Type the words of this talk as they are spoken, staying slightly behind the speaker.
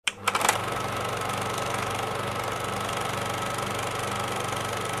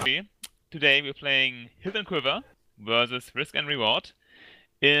today we're playing Hilt and Quiver versus Risk and Reward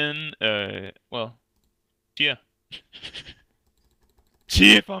in, well, cheer.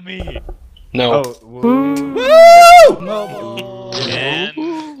 Cheer for me! No. Oh, woo! No.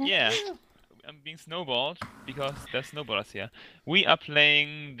 And, yeah, I'm being snowballed because there's snowballers here. We are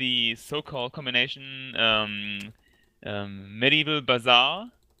playing the so-called combination, Medieval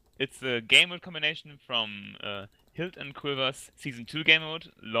Bazaar. It's a game mode combination from, Hilt and Quiver's Season 2 game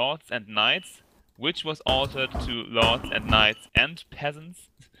mode, Lords and Knights, which was altered to Lords and Knights and Peasants.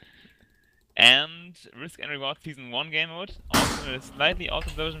 And Risk and Reward Season 1 game mode, also a slightly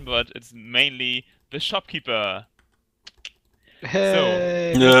altered version, but it's mainly the Shopkeeper.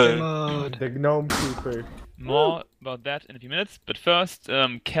 Hey, Yeah. mode. The gnome keeper. More about that in a few minutes, but first,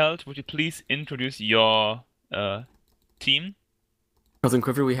 Kelt, would you please introduce your team? Hilt and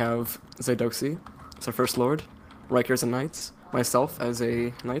Quiver, we have Zaydoxi as our first lord, Riker as a knight, myself as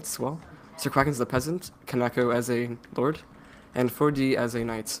a knight as well, Sir Kraken's the peasant, Kanako as a lord, and 4D as a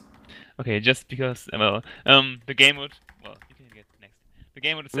knight. Okay, just because, well, the game mode, well, you can get next. The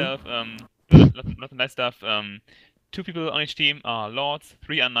game mode itself, lot of nice stuff. 2 people on each team are lords,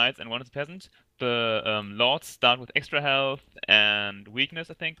 3 are knights, and 1 is a peasant. The lords start with extra health and weakness,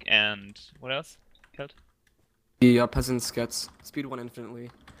 I think, and what else, Kelt? The peasants get speed 1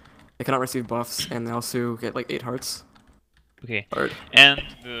 infinitely, they cannot receive buffs, and they also get like 8 hearts. Okay, Hard. and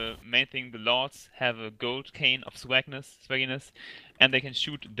the main thing, the lords have a gold cane of swagginess, and they can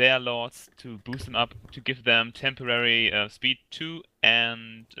shoot their lords to boost them up, to give them temporary speed 2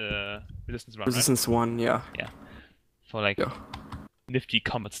 and resistance 1, Resistance 1, yeah. right? For like Yeah. nifty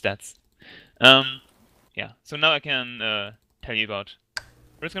combat stats. Yeah, so now I can tell you about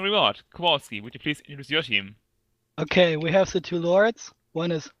Risk and Reward. Kowalski, would you please introduce your team? Okay, we have the 2 lords.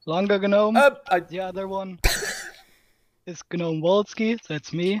 One is Longer Gnome. The other one is Gnome Wolski,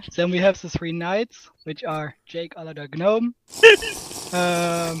 that's me. Then we have the 3 knights, which are Jake Aladar Gnome,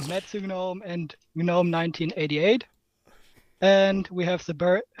 Metsu Gnome, and Gnome 1988. And we have the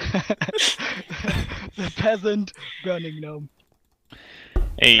the peasant Burning Gnome.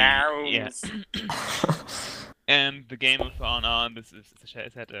 Hey, yeah. And the game of RnR, this is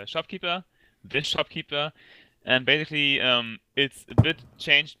a shopkeeper, this shopkeeper, and basically it's a bit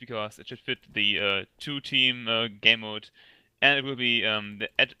changed because it should fit the 2-team game mode, and it will be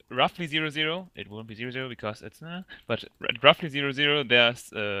at roughly 0-0. It won't be 0-0 because it's but at roughly 0-0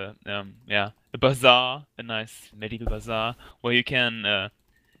 there's a bazaar, a nice medieval bazaar where you can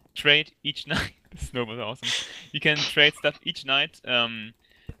trade each night. The snow was awesome. You can trade stuff each night.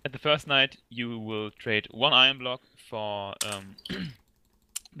 At the first night, you will trade 1 iron block for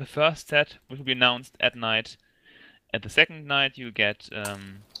the first set, which will be announced at night. At the second night, you get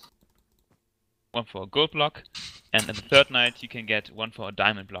 1 for a gold block, and at the third night, you can get 1 for a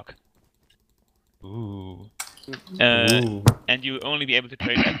diamond block. Ooh. And you'll only be able to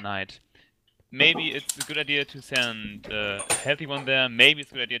trade at night. Maybe it's a good idea to send a healthy one there. Maybe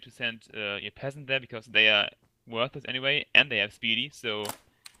it's a good idea to send your peasant there because they are worthless anyway, and they have speedy. So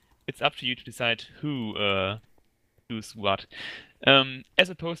it's up to you to decide who choose what. As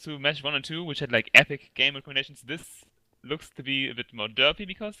opposed to match 1 and 2, which had like epic game mode combinations, this looks to be a bit more derpy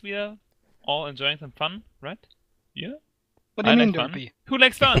because we are all enjoying some fun, right? Yeah. What do you mean, fun. derpy? Who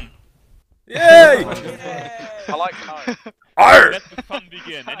likes fun? Yay! I like no. Arr! Let the fun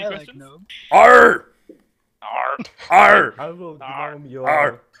begin. Any I questions? like gnome. Arr! Arr. Arr! I will gnome your...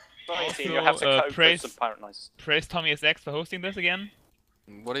 Arr. Also, you have to cope with praise- some pirate noises. Praise Tommy SX for hosting this again.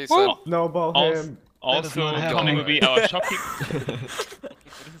 What do you say? Snowball Also, him. also not Tommy happening. will be our shopkeeper. This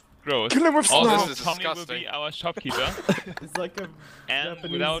is gross. Kill him with Also, snow. This is Tommy will disgusting. be our shopkeeper. It's like a And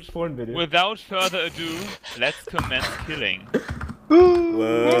Japanese porn video. without further ado, let's commence killing.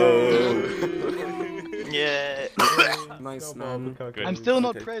 Yeah. Nice, Snowball man. Bukake. I'm still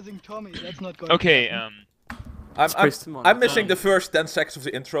not Okay. praising Tommy, that's not going Okay, to happen. I'm missing the first 10 seconds of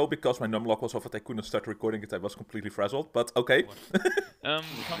the intro because my numlock was off and I couldn't start recording it. I was completely frazzled, but okay.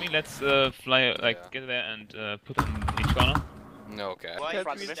 Tommy, let's fly, get there and put them in each corner. No, okay. Why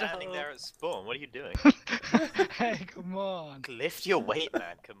are you standing there at spawn? What are you doing? Hey, come on. Lift your weight,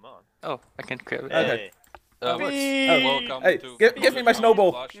 man. Come on. Oh, I can grab it. Okay. Welcome Hey, to give me my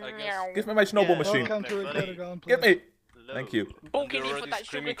snowball. Flush, I guess. Give me my snowball machine. Welcome to Recorder Ground, Give please. me. Thank you. You're already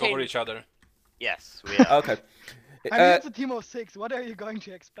screaming over each other. Yes, we are. Okay. I mean, it's a team of 6, what are you going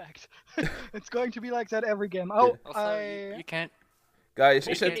to expect? It's going to be like that every game. Oh, Also, you can't. Guys,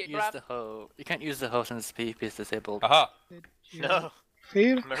 You is it... can't use the hoe. You can't use the hoe since PvP is disabled. Aha. No.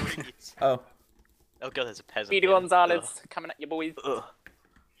 Feel? Marines. Oh. Oh god, there's a peasant. Speedy here. Gonzalez coming at you, boys. Ugh.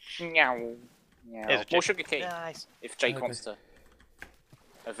 Meow. There's Meow. a More chick. sugar cane Nice. if Jake Okay. wants to.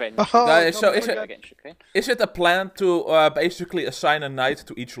 eventually. Guys, so Okay. is it a plan to basically assign a knight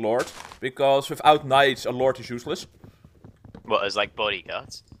to each lord? Because without knights, a lord is useless. What, as like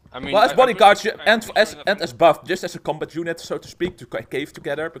bodyguards? I mean, Well, as bodyguards and as buff, just as a combat unit, so to speak, to cave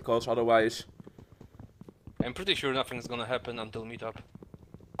together, because otherwise... I'm pretty sure nothing's gonna happen until meetup.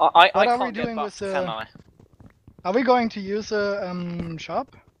 I What are we can't get doing buffed, with, can I? Are we going to use a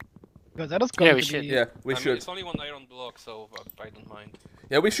shop? Because that is going we to should. be... Yeah, we I mean, should. it's only one iron block, so I don't mind.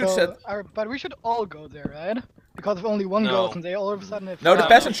 Yeah, we should So, set... but we should all go there, right? Because if only one No. goes and they all of a sudden have... No, the No,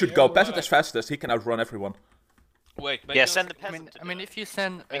 peasant no, should yeah, go. well, Peasant is fastest. He can outrun everyone. Wait, Yeah, send the I mean, peasant. I mean, if you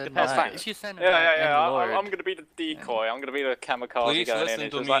send Make a the peasant. knight, if you send a Yeah. lord, I'm gonna be the decoy. I'm gonna be the kamikaze please going in. listen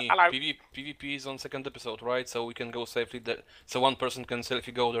It's to just me. like, hello. PvP is on second episode, right? So we can go safely there. So one person can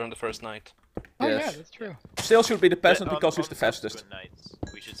safely go there on the first night. Oh Yes. yeah, that's true. Still should be the peasant On- because he's on the fastest. subsequent nights,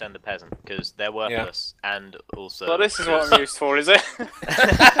 we should send the peasant because they're worthless and also. Well, this is what I'm used for, is it?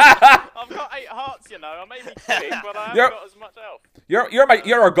 I've got 8 hearts, you know. I may be quick, but I haven't got as much health.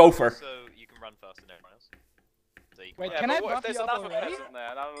 You're our gopher. So you can run faster than everyone else. So you can Wait, run. can but I what if buff there's you up another already? peasant there?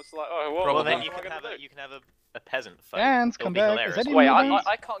 And I was like, oh, Well, what then the you fuck can am I have gonna a do? peasant fight. Dance, It'll come be back. hilarious. Is that Wait, even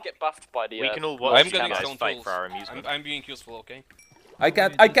I can't get buffed by the. We can all Wolf watch I'm you getting guys stone fight tools. for our amusement. I'm being useful, okay? I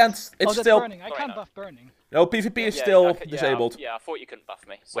can't. Oh, It's that's still. burning. I Sorry, can't no. buff burning. No, PvP is Yeah, still okay, disabled. Yeah, I thought you couldn't buff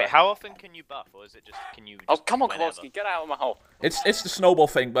me. So. Wait, how often can you buff, or is it just can you? Oh, just come on, whenever? Kowalski, get out of my hole. It's the snowball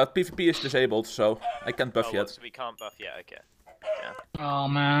thing, but PvP is disabled, so I can't buff Oh, yet. so we can't buff yet. Okay. Oh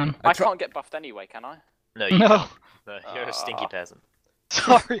man. I can't get buffed anyway, can I? No, you No. can't. No, you're a stinky peasant.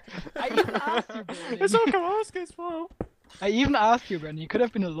 Sorry. I even asked you, Brandon. It's all Kowalski's fault. I even asked you, Brandon. You could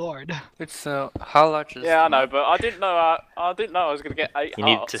have been a lord. It's how large is? Yeah, I know, but I didn't know. I didn't know I was gonna get 8 You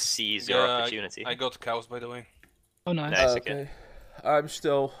need hearts. to seize your opportunity. I got cows, by the way. Oh nice. Nice, okay. I'm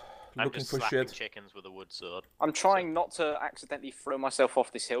still I'm looking just for slapping shit. chickens with a wood sword. I'm trying not to accidentally throw myself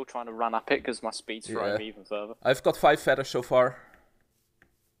off this hill, trying to run up it because my speed's throwing Yeah. me even further. I've got 5 feathers so far.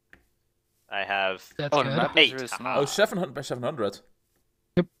 I have That's Oh, good. the map is 8. really Haha. small. Oh, 700 by 700.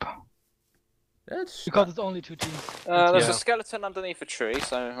 Yep. That's Because it's only 2 teams. There's Yeah. a skeleton underneath a tree,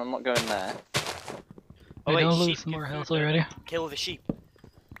 so I'm not going there. Oh, Wait, wait, don't sheep, lose some you more food health them. already. Kill the sheep.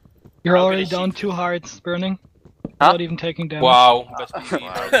 You're How good already is down sheep? 2 hearts burning. Huh? Without even taking damage. Wow, best PvP.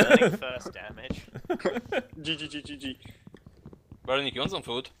 Wow, learning first damage. GG. Bernie, you want some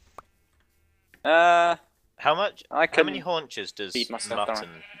food? How much? I How many can haunches does feed myself, don't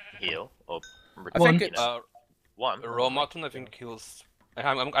mutton heal? Or I think you it's- know, one. Raw mutton, I think heals.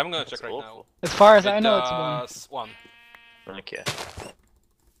 I'm gonna That's check right awful. As far as now. I know, it's 1. One. Okay.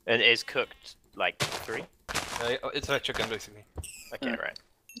 And it is cooked like 3. It's a chicken basically. Okay, right.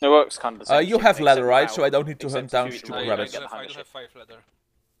 It works kind of the same. You shit, have leather, except right? without- So I don't need to except hunt down to eat stupid the I, raw, I, rabbits. get do the have, I hunger do shit. have 5 leather.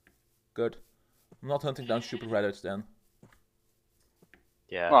 Good. I'm not hunting down stupid rabbits then.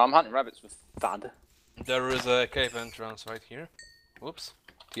 Yeah. Well, I'm hunting rabbits with Thud. There is a cave entrance right here. Whoops.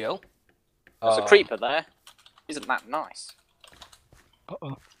 TL. There's a creeper there. Isn't that nice?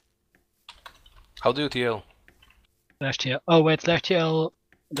 Uh-oh. How do you TL? Slash TL. Oh wait, slash TL,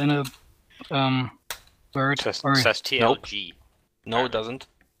 then a bird. Says Or, TLG. No, it doesn't.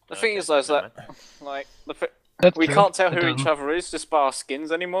 The thing is, though, is that like that's we true. can't tell It who each doesn't. other is just by our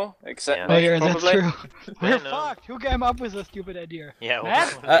skins anymore, except Yeah. Oh me, yeah, that's probably. true. We're Yeah, no. fucked. Who came up with this stupid idea? Yeah,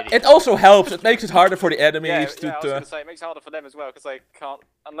 Matt? well, It also helps. It makes it harder for the Yeah, enemies I was to. gonna say it makes it harder for them as well because they can't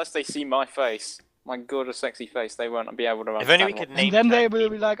unless they see my face, my gorgeous, sexy face. They won't be able to If understand. only we could what- name And then they tag will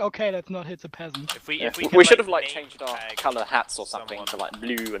be people. like, okay, let's not hit the peasant. If we, Yeah. if we, We could, should have like like name changed our tag color hats or something someone. to like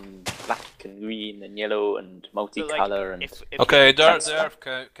blue and black and green and yellow and multicolor and. If Okay, there That's- are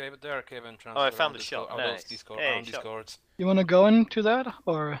cave entrance. Oh, I around found the Discord- shop, around nice. Discord, Hey, around shop. Discords. You wanna go into that,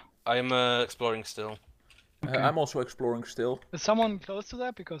 or I'm exploring still. I'm also exploring still. is someone close to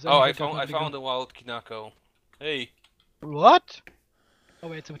that? Because then Oh, we I could found definitely a wild Kinako. Hey. go. What? Oh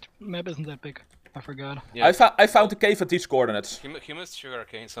wait, so the map isn't that big. I forgot. Yeah. I found a cave at these coordinates. He missed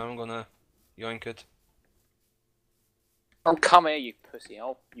sugarcane, so I'm gonna yoink it. Oh, come here, you pussy!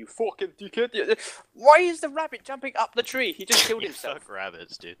 Oh, you fucking dickhead! Why is the rabbit jumping up the tree? He just killed You himself. fuck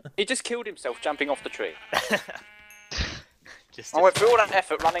rabbits, dude. He just killed himself jumping off the tree. Just I went through all that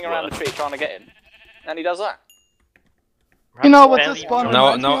effort running around the tree trying to get him, and he does that. You know what's Barely this spawn run Now,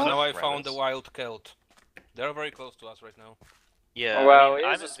 reminds me now, of? now I rabbits. found a wild Celt. They're very close to us right now. Yeah. Well, I mean, it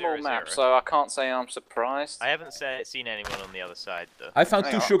I'm is a at small 0-0. map, so I can't say I'm surprised. I haven't seen anyone on the other side though. I found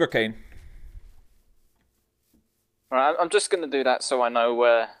Hang 2 on. sugarcane. Right, I'm just gonna do that so I know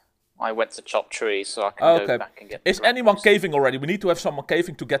where I went to chop trees, so I can Okay. go back and get. Is the anyone rabbits. caving already? We need to have someone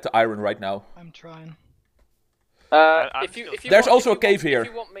caving to get the iron right now. I'm trying. I'm If you There's want, also if a cave you here. want,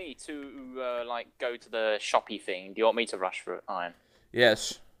 If you want me to like go to the shoppy thing, do you want me to rush for iron?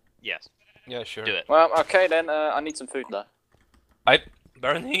 Yes. Yes. Yeah, sure. Do it. Well, okay then. I need some food though.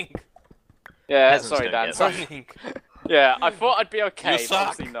 Burning. Yeah, Peasants sorry, don't Dan. get Sorry. Burning. Yeah, I thought I'd be okay, You but suck.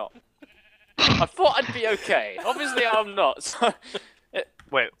 obviously not. I thought I'd be okay. Obviously, I'm not. So,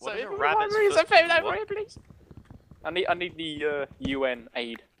 Wait, so what is a everyone rabbit's reads foot? a food over What? here, please. I need the UN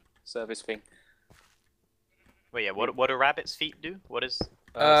aid service thing. Wait, yeah. What do rabbits' feet do? What is?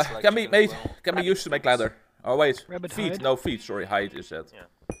 It's like Can be chicken made. as well. Can be used to make leather. Oh wait, Rabbit feet. hide? No feet. Sorry, hide is that.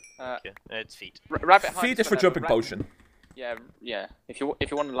 Okay, it's feet. Rabbit hide Feet is for gonna- jumping ra- potion. Yeah, yeah. If you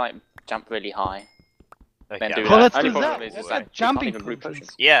want to like jump really high, Okay. then do Oh, that. let's Only do problem that. is Let's that get we can't jumping even brew potions.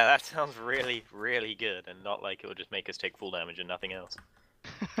 potions. Yeah, that sounds really, really good, and not like it will just make us take full damage and nothing else.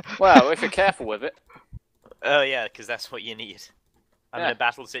 Well, if you're careful with it. Oh yeah, because that's what you need. I'm in Yeah. a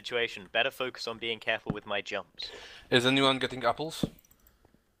battle situation. Better focus on being careful with my jumps. Is anyone getting apples?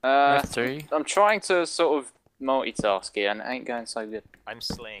 F3. I'm trying to sort of multitask here, and it ain't going so good. I'm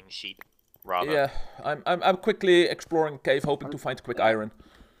slaying sheep. Rather. Yeah, I'm quickly exploring a cave, hoping to find quick iron.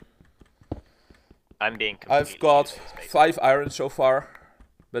 I'm being. I've completely got useless, basically. 5 iron so far,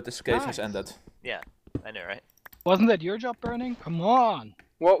 but this cave has Nice. ended. Yeah, I know, right? Wasn't that your job burning? Come on.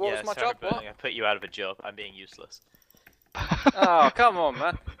 What yeah, was my sorry, job? What? Burning, I put you out of a job. I'm being useless. Oh, come on,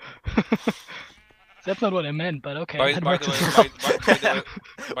 man. That's not what I meant, but okay. By that the way, works as well.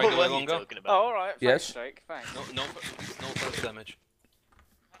 by the way, What were you Longa. talking Oh, about? alright. Yes? Thanks, Jake. Thanks. No first damage.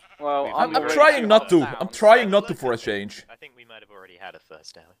 Well, I'm already trying not to. down, I'm trying so- not to for a change. I think we might have already had a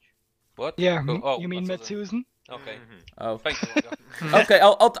first damage. What? Yeah, Oh, you mean that's Metsusan? Okay. Mhm. Oh. Thank you, Longa. Okay,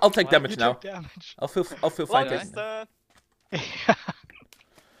 I'll take You damage now. took damage. I'll feel fine Longest taking. turn.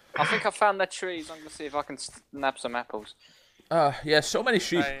 I think I found their trees. I'm gonna see if I can snap some apples. Yeah, so many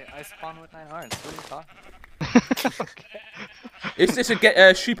sheep. I spawned with 9 hearts. What are you talking? Is this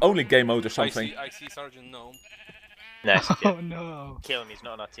a sheep-only game mode or something? I see Sergeant Gnome. Nice. Oh Yeah. no. Kill him. He's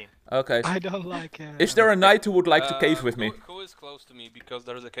not on our team. Okay. I don't like it. Is there a knight who would like to cave with me? Who is close to me? Because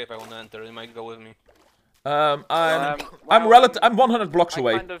there is a cave I want to enter. He might go with me. I'm well, I'm 100 blocks I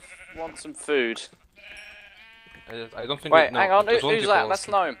away. kind of want some food. I don't think. Wait, no, hang on. there's one Who's people that? That's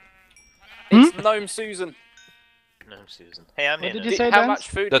asking. Gnome. It's Gnome Susan. No, Susan. Hey, I'm What here. did you now. say, How Dan? much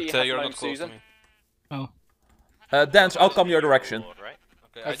food do you That have, you're Gnome not close to Susan? me. Dance, I'll come your direction. Lord, right?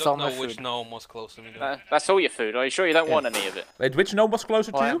 Okay, I I saw don't my know which food. gnome was close to me. Though. That's all your food. Are you sure you don't Yeah. want any of it? Wait, which gnome was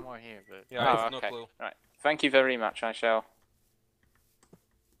closer Well, I to have you? more here, but Yeah, I Oh, have okay. no clue. Right. Thank you very much. I shall.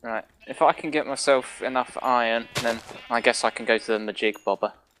 Right. If I can get myself enough iron, then I guess I can go to the Majig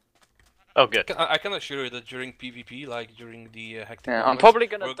Bobber. Oh, good. I can assure you that during PvP, like during the hectic Yeah, I'm moments, probably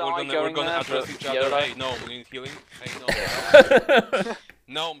gonna we're die gonna going address there, each but other. YOLO. Hey, no, we need healing. Hey, no.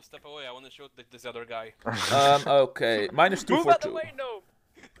 No, step away. I want to shoot this other guy. Okay. -2 Move for out the 2. way, no!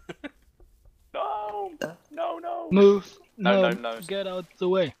 No! No, no! Move. No, No, no, no. get out the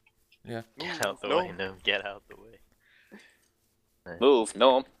way. Get out the No. way. No, get out the way. Move,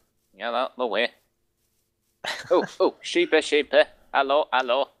 no. Get out the way. Oh, sheepy, sheepy. Hello,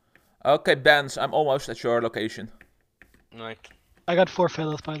 hello. Okay, Benz, I'm almost at your location. Right. I got 4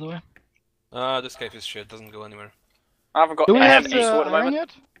 feathers, by the way. This cave is shit. Doesn't go anywhere. I haven't got Do we any have useful at the iron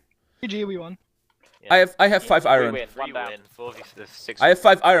moment. yet? GG, we won. Yeah. I have 5 iron. win. Free One down. win. 4v6. I have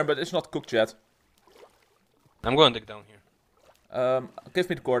 5 iron, but it's not cooked yet. I'm going to dig down here. Give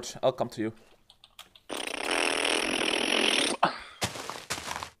me the cords. I'll come to you.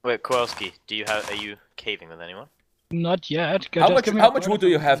 Wait, Kowalski, are you caving with anyone? Not yet. How much wood do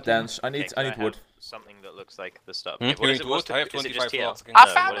you have, Dance? I Okay, need 'cause wood. have something that looks like the stuff. Hmm? Okay, You what is need it? What's wood? I have is it 25 just TL? logs. I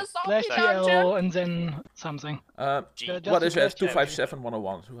No, found what a is- zombie Slash dungeon! TL and then something. G. Just What a is it? slash 257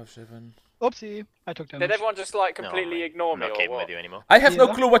 101. 257. Oopsie, I took damage. Did everyone just like No, completely mate, ignore I'm me not or caving what? with you anymore. I have no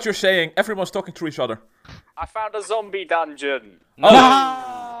Yeah. clue what you're saying. Everyone's talking to each other. I found a zombie dungeon. Oh,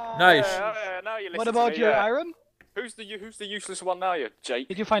 Ah! nice. Yeah, now you listen What to about me, your yeah. iron? Who's the useless one now, you Jake?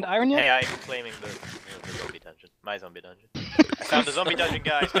 Did you find iron yet? Hey, I'm claiming the zombie dungeon. My zombie dungeon. I found a zombie dungeon,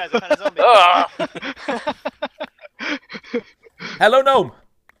 guys. Guys, I found a zombie. Ah! Hello, gnome.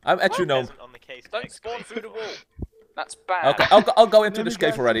 I'm at you, gnome. Peasant on the case. Don't next spawn to through me. the wall. That's bad. Okay, I'll go into Then this we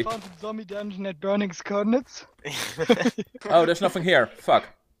cave guys already. found the zombie dungeon at Burning's coordinates. Oh, there's nothing here. Fuck.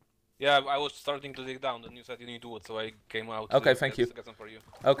 Yeah, I was starting to dig down, and you said you need wood, so I came out. Okay, to thank get, you. To get some for you.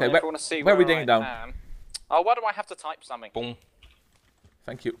 Okay, If where you want to see where are we I digging down? am. Oh, why do I have to type something? Boom.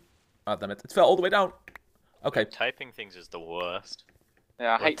 Thank you. Ah, damn it. It fell all the way down. Okay. Typing things is the worst. Yeah,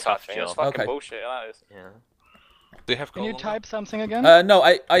 I What a hate tough typing. It's job. fucking Okay. bullshit. That is. Yeah. Do you have Can you coal on type something again? No,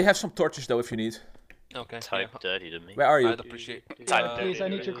 I have some torches though if you need. that? Okay. Type dirty to me. Where are you? I'd appreciate. Type Please, I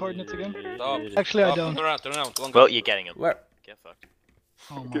need your coordinates again. Stop. Actually, I Stop. don't. Turn around. Turn around. Longer. Well, you're getting them. Where? Get fucked.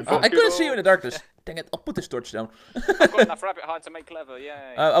 Oh my Oh, god. I couldn't see you in the darkness. Dang it, I'll put this torch down. I've got enough rabbit hide to make clever,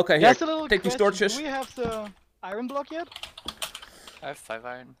 yay. Okay, here, Just a little take these question, torches. Do we have the iron block yet? I have 5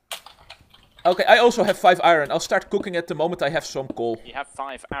 iron. Okay, I also have 5 iron. I'll start cooking it the moment I have some coal. You have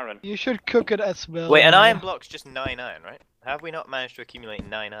 5 iron. You should cook it as well. Wait, an iron block's just 9 iron, right? Have we not managed to accumulate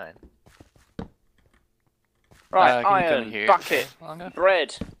 9 iron? Right, can you come iron, here? bucket, Longer?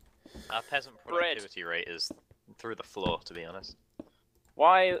 bread. Our peasant productivity rate is through the floor, to be honest.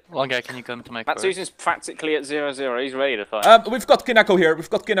 Why? Longer, can you come to my quarry? Matsuzin's practically at 0-0. He's ready to fight. We've got Kinako here. We've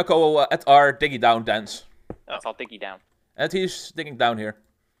got Kinako at our diggy down dance. That's our diggy down. And he's digging down here.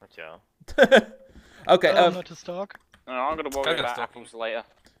 Watch Okay, not to stalk. No, I'm gonna worry about apples later.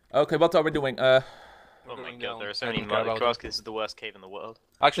 Okay, what are we doing? Oh my god, there are so many mobs. This is the worst cave in the world.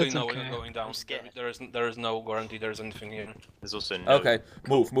 Actually, That's no, okay. we're not going down. I'm scared. There is no guarantee there's anything here. There's also no... Okay,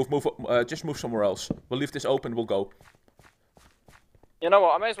 move. Just move somewhere else. We'll leave this open, we'll go. You know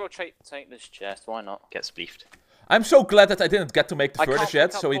what? I may as well take this chest. Why not? Get spleefed. I'm so glad that I didn't get to make the I can't furnace yet,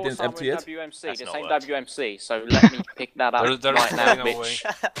 pick up so he more didn't salmon empty it. with WMC. That's This not ain't worked. WMC, so let me pick that up There's right now, no way.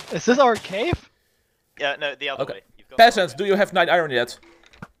 bitch. Is this our cave? Yeah, no, the other Okay. way. You've got Peasants, do you have 9 iron yet?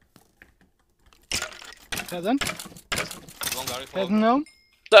 Peasant? Longer, Peasant, no?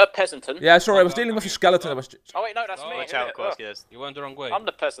 The peasanton. Yeah, sorry, I was dealing with a skeleton. I was. Oh wait, no, that's me. Watch out, Kowalski, You went the wrong way. I'm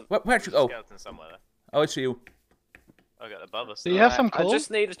the peasant. Where'd you go? skeleton somewhere there. Oh, I see you. I got above us. Do you have some I coal? just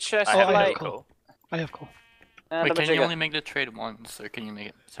need a chest I have I no have plate. coal. I have coal. And Wait, a can you majigger. only make the trade once, or can you make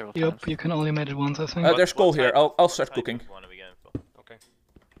it several Yup, times? you can only make it once, I think. There's coal here. type- I'll start what type cooking. of one are we going for? Okay.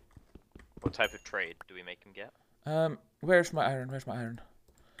 What type of trade do we make him get? Where's my iron? Where's my iron?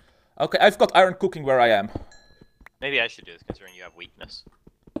 Okay, I've got iron cooking where I am. Maybe I should do this, considering you have weakness.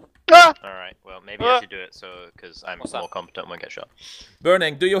 Ah! Alright, well, maybe I should do it, so, because I'm What's more that? competent when I get shot.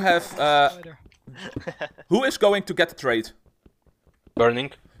 Burning, do you have, Spider. who is going to get the trade?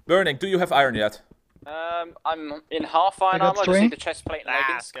 Burning. Burning, do you have iron yet? I'm in half iron I got armor. I just string. need the chest plate and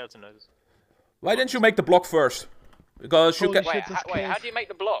leggings. Skeleton noses. Why didn't you make the block first? Because you Holy can... shit. Wait, how do you make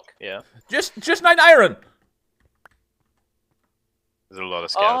the block? Yeah. Just 9 iron! There's a lot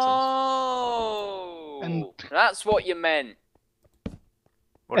of skeletons. Oh, And- that's what you meant.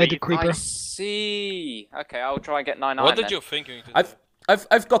 What are Add the you? creeper. I see. Okay, I'll try and get 9 iron. What did then. you think you needed?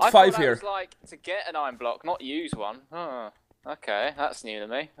 I've got I 5 thought that here. was like to get an iron block, not use one. Oh, okay, that's new to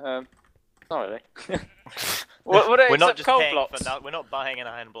me. Not really. What do I We're not accept just coal paying blocks? for that. We're not buying an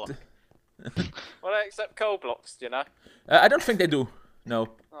iron block. What do I accept coal blocks? Do you know? I don't think they do. No.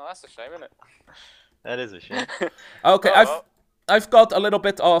 Oh, that's a shame, isn't it? That is a shame. Okay, Oh, I've got a little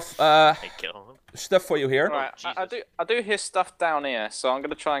bit of I kill them. stuff for you here. Right, I do hear stuff down here, so I'm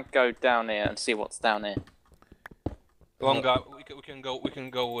gonna try and go down here and see what's down here. Longa, we can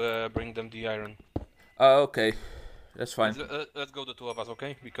go bring them the iron. Okay, that's fine. Let's go the two of us,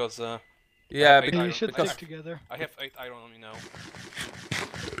 okay? Because Yeah, Maybe We iron, should because- stick together. I have 8 iron on me now.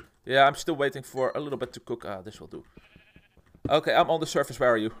 yeah, I'm still waiting for a little bit to cook. Ah, this will do. Okay, I'm on the surface. Where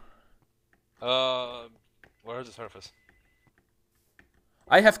are you? Where is the surface?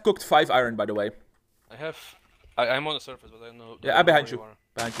 I have cooked 5 iron, by the way. I'm on the surface, but I don't know. Yeah, I'm behind where you. are.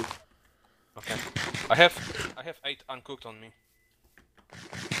 Behind you. Okay. I have 8 uncooked on me.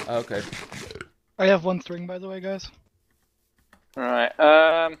 Okay. I have 1 string, by the way, guys. Right,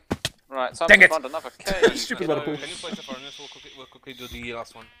 right, time Dang to it! find another cave. Stupid So, water pool. can you place the furnace? We'll quickly do the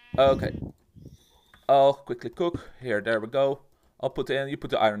last one. Okay. I'll quickly cook. Here, there we go. I'll put in. You put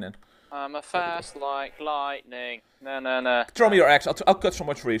the iron in. I'm a fast like lightning. No. Throw me your axe. I'll cut some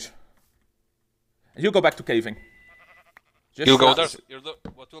more trees. And you go back to caving. Just You'll go for- there.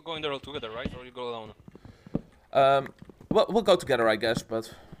 What we'll go in there all together, right? Or you go alone? Well, we'll go together, I guess.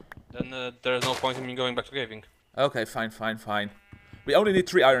 But Then there's no point in me going back to caving. okay, fine. We only need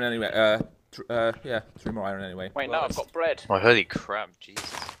 3 iron anyway. Yeah, 3 more iron anyway. Wait, no, I've got bread. Oh, holy crap, Jesus.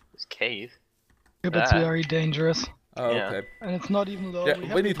 This cave. It's Ah. very dangerous. Oh, Yeah. okay. And it's not even low. Yeah,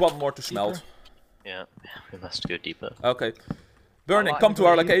 have we need it 1 more to smelt. deeper. Yeah, we must go deeper. Okay. Burning, like come to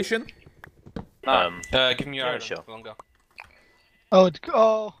our going. location. Give me your Yeah, iron, sure. Longa.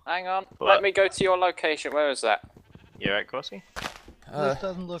 Oh, Hang on, What? let me go to your location. Where is that? You right, Kowalski? this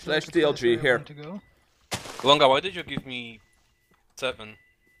doesn't look slash like a place DLG, where I here. want to go. Longa, why did you give me 7?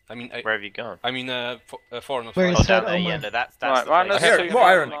 I mean, Where have you gone? 4, not Where 5. is Oh, that? down there, Oh yeah, my- no, that's Right, the right, place. let's Here, do more that.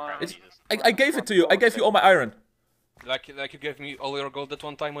 iron. Right. It's- I gave it to you. I gave you all my iron. Like you gave me all your gold that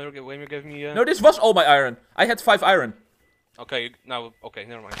one time when you gave me. No, this was all my iron. I had 5 iron. Okay, now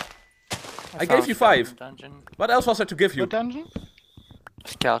never mind. I gave you 5. Dungeon. What else was there to give you? What dungeon?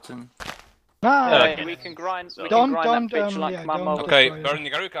 Skeleton. Ah, Okay. We can grind. We Don't- can grind that don't, bitch like yeah, my don't- mother. Okay, Destroy it.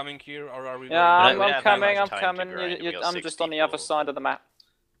 Burning, are you coming here or are we? Yeah, We I'm don't have that coming. much I'm time to coming. grind, we got I'm 6 just on the other people. side of the map.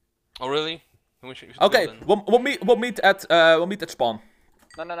 Oh really? We should Okay, go then. we'll meet at spawn.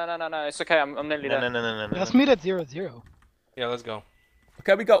 No, it's okay, I'm nearly there. No. Let's meet at 0-0. Yeah, let's go.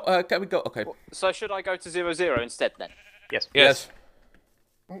 Can we go? Okay. So should I go to 0-0 instead then? Yes. Yes.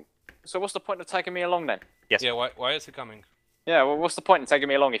 So what's the point of taking me along then? Yes. Yeah, why is he coming? Yeah, well, what's the point in taking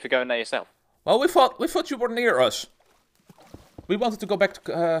me along if you're going there yourself? Well, we thought you were near us. We wanted to go back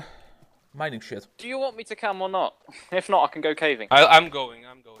to mining shit. Do you want me to come or not? If not, I can go caving. I'm going.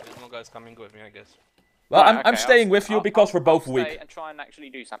 There's no guys coming with me, I guess. Well, Right, I'm okay, staying with you because we're both I'll weak. stay and try and actually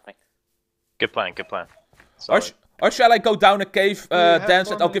do something. Good plan. Or shall I go down a cave, have dance,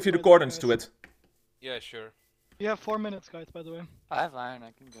 4 and I'll give minutes, you the guys, coordinates to guys. it? Yeah, sure. You have 4 minutes, guys, by the way. I have iron,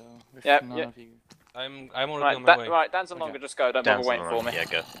 I can go. If Yeah, none yeah. of you. I'm already on my Right, way. right, dance and longer, just go. Don't bother waiting for me. Yeah,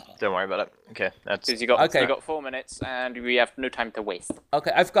 go. Don't worry about it. Okay, that's. Because you got Okay. you got 4 minutes and we have no time to waste.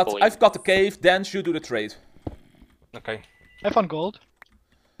 Okay, I've got the cave. Dance, you do the trade. Okay. I found gold.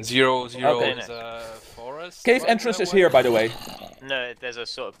 0-0 Okay. is forest. Cave right entrance there, is here, by the way. No, there's a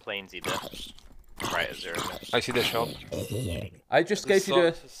sort of plainsy bit. Right at 0. I see the shop. I just gave you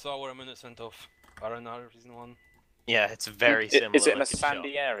the. So reminiscent of RnR season 1. Yeah, it's very similar. Is it in a looking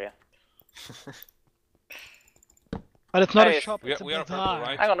sandy shop. area? But it's not Hey, a shop, it's a we are purple, bazaar.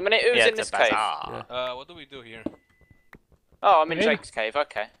 right? Hang on a minute, who's Yeah, in it's this a cave? bazaar. What do we do here? Oh, I'm in Cave? Jake's cave,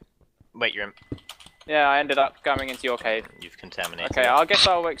 okay. Wait, you're in. Yeah, I ended up going into your cave. You've contaminated. Okay, I guess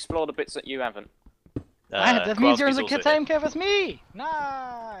I'll explore the bits that you haven't. That means you're in the Kowalski's same cave as me!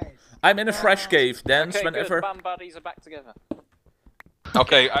 Nice! I'm in a fresh cave. Dance Okay, whenever. good, bum buddies are back together.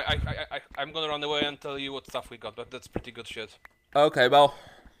 Okay, I'm gonna run away and tell you what stuff we got, but that's pretty good shit. Okay, well,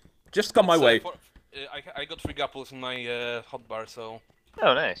 just come my way. I got 3 gapples in my hotbar, so.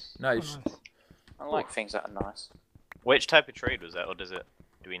 Oh, nice. Nice. I like things that are nice. Which type of trade was that, or does it?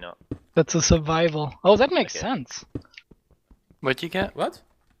 Do we not? That's a survival. Oh, that makes Okay. sense. What'd you get? What?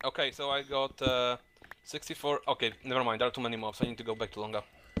 Okay, so I got 64. Okay, never mind. There are too many mobs. I need to go back to Longa.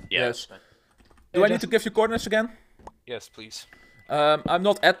 Yeah, Yes. that's fine. Do I need to give you coordinates again? Yes, please. I'm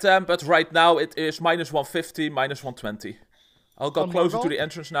not at them, but right now it is -150, -120. I'll go On closer to Marvel? the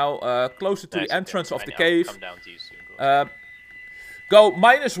entrance now. Closer to Nice, the entrance okay. of the I'll cave. come down to you soon. Go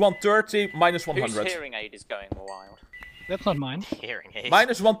 -130, Whose -100. hearing aid is going wild? That's not mine. Hearing aid.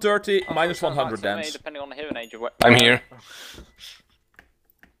 -130, Oh, sounds like -100 to me, dance. depending on the hearing aid you're I'm here.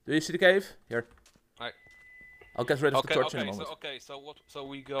 Do you see the cave? Here. Right. I'll get rid of the Okay, torch in a okay, moment. so what? So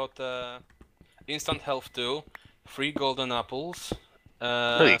we got instant health 2, 3 golden apples,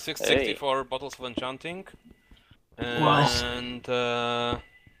 Hey. 664 bottles of enchanting, and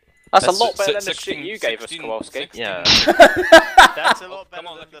That's a That's lot better than the 16 shit you gave us, 16 Kowalski. 16 Yeah. That's a lot come better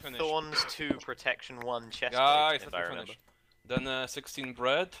on, than let me the finish. Thorns 2 Protection 1 chest Guys, plate, if let I me remember. finish. Then 16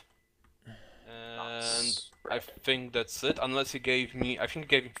 bread, and I think that's it. Unless he gave me, I think he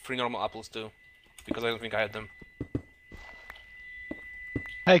gave me 3 normal apples too, because I don't think I had them.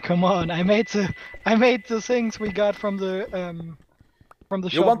 Hey, come on! I made the things we got from the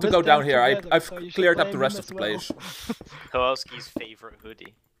shop. You want to with go down them here? together, I've so you should cleared up the blame rest him of the as well. place. Kowalski's favorite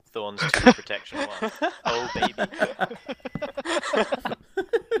hoodie. Thorns 2 Protection 1. Oh, baby.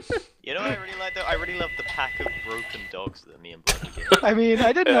 You know what I really like though? I really love the pack of broken dogs that me and Bloody get. I mean,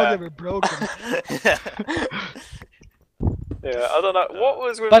 I didn't know they were broken. Yeah, I don't know. What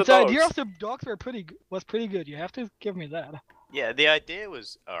was with But the the dogs? idea of the dogs was pretty good. You have to give me that. Yeah, the idea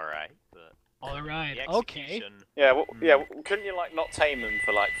was alright, but All right. the Okay. execution... Yeah, couldn't you like not tame them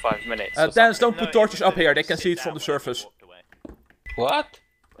for like 5 minutes? or Dance, something? don't put torches up here. They can see it from the surface. What?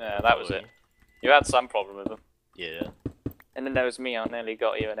 Yeah, that was it. You had some problem with them. Yeah. And then there was me, I nearly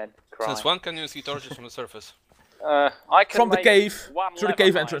got you and then crying. Since when can you see torches from the surface? I can From the make cave, one through the lever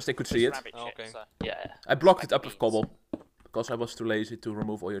cave height entrance they could with see it. rabbit Oh, shit, okay. so, yeah. I blocked it Like up with beans. cobble. Because I was too lazy to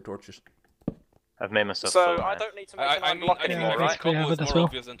remove all your torches. I've made myself So full I now. don't need to make an I iron mean, block I think anymore, Yeah, right? basically I have cobble it is as more well.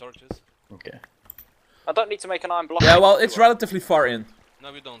 obvious than torches. Okay. I don't need to make an iron block Yeah, well, anymore, it's do I? relatively far in.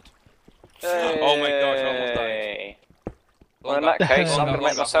 No, we don't. Hey. Oh my gosh, I almost died. Hey. Well, in Longa, that case, I'm Longa, gonna make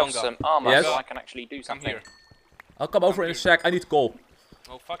Longa, myself Longa. some armor Yes? so I can actually do Come something. here. I'll come over in a sec. I need coal.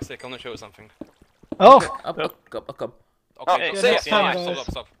 Oh, fuck's sake, I wanna show you something. Oh, Up. Okay, Oh, see ya. stop, Bye,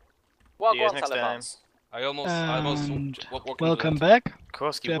 stop, stop. Well, See you go on, next time. Talibans. I almost and walked into welcome it. back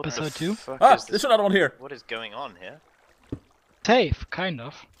Kowalski, to what episode the 2. fuck Ah, is there's another one here. What is going on here? Safe, kind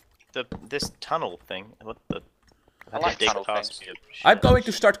of. This tunnel thing. What the? I like dig tunnel past things. your I'm shit. going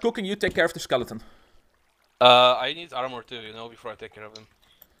to start cooking. You take care of the skeleton. I need armor too, you know, before I take care of him.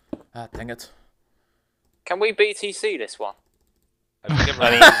 Ah, dang it. Can we BTC this one? I think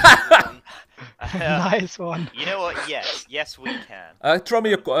everyone. Nice one. You know what? Yes, we can. Throw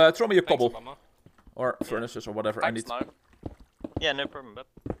me a Thanks, cobble Obama. or furnaces or whatever I Thanks, need. no. Yeah, no problem. But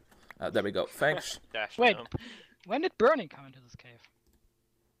There we go. Thanks. Dash Wait, gnome. when did Bernie come into this cave?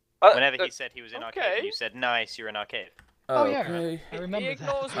 Whenever he said he was in our cave, you said, "Nice, you're in our cave." Oh yeah, Okay. I remember He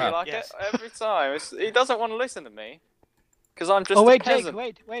ignores that. me like Yes. every time. He doesn't want to listen to me. Because I'm just Oh wait, a Jake, peasant.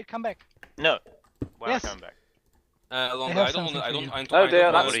 wait, come back. No. Why Yes. am I coming back? Long, have I don't something wanna, I for don't, you. I don't, Oh I dear,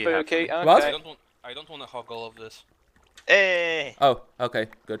 don't that's What do you have spooky. for Okay. What? I don't wanna hog all of this. Hey! Oh, okay,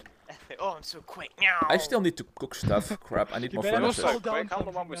 good. Oh, I'm so quick. Meow. I still need to cook stuff. Crap, I need You more better furnaces. slow So down quick, I'm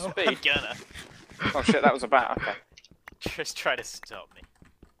the one with something speed. Gonna. Oh shit, that was a bat. Okay. Just try to stop me.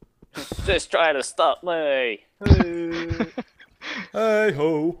 Just try to stop me. Hey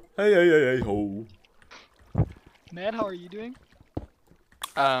ho, hey ho. Matt, how are you doing?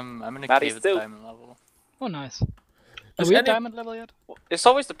 I'm in a Maddie cave at still- diamond level. Oh, nice. Is Are we at any- diamond level yet? It's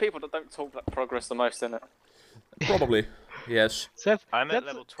always the people that don't talk that progress the most, isn't it? Probably. Yes. Seth, I'm at that's-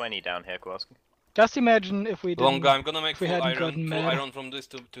 level 20 down here, Kowalski. Just imagine if we didn't. Long, I'm gonna make if we full hadn't iron, gotten full mad. iron from this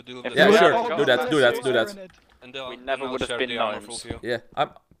to deal with If this. Yeah, we sure. hadn't Do that, gotten do that, mad, do that. And then We then never I'll would have share been the armor gnomes. with you. Yeah, I'm...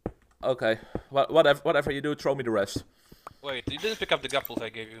 Okay. Whatever you do, throw me the rest. Wait, you didn't pick up the apples I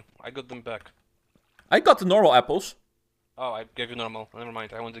gave you. I got them back. I got the normal apples. Oh, I gave you normal. Never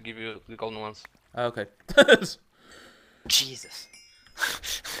mind. I want to give you the golden ones. Okay. Jesus.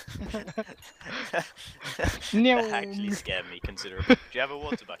 No. That actually scared me considerably. Do you have a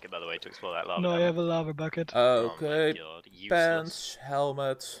water bucket, by the way, to explore that lava? No, I down have a lava bucket. there? Oh Okay. my god, useless. Pants,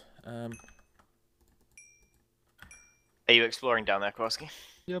 helmet. Are you exploring down there, Kowalski?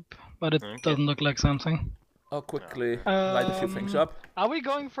 Yep, but it Okay. doesn't look like something. I'll quickly light a few things up. Are we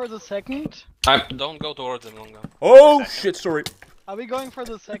going for the second? Don't go towards them, Longa. Oh shit! Sorry. Are we going for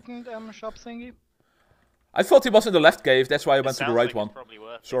the second shop thingy? I thought he was in the left cave. That's why I It went to the sounds right like one. It's probably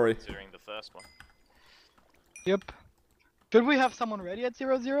worth it, Sorry. considering the first one. Yep. Should we have someone ready at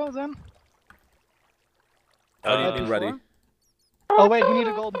 0-0 then? I need to before? be ready. Oh wait, we need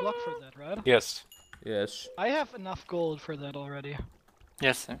a golden block for that, right? Yes. Yes. I have enough gold for that already.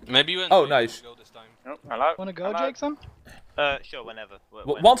 Yes, sir. Maybe you and Oh, Jake nice. will go this time. Oh, hello. Wanna go, Hello. Jackson? Sure, whenever.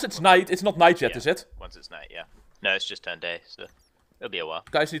 Once it's night, it's not night yet, Yeah. is it? Once it's night, yeah. No, it's just turned day, so it'll be a while.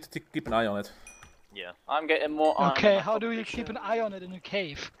 Guys need to keep an eye on it. Yeah. I'm getting more iron Okay, than how my do you competition. keep an eye on it in a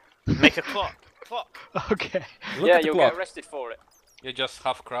cave? Make a clock. Clock. Okay. Look Yeah, at the you'll clock. get arrested for it. You just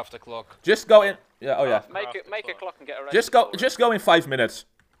half craft a clock. Just go in. Yeah. Oh yeah. Make a clock and get arrested. Just go in 5 minutes.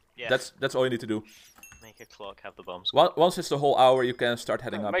 Yeah. That's all you need to do. Make a clock. Have the bombs. Once it's the whole hour, you can start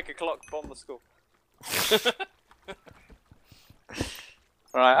heading up. Make a clock, bomb the school.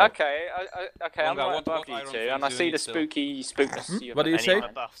 Right, okay, okay, I'm Longa, right what above you iron two, things and I do you see need the still? spooky spookness. What do you I need say? my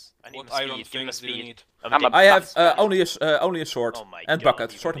buffs. I need What my iron speed. Give me the things do you speed. need? I'm I'm a- addicted. I have That's only a sword Oh my and God, bucket,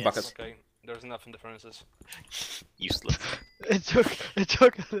 even sword and this. bucket. Okay, there's enough in the furnaces. Useless. It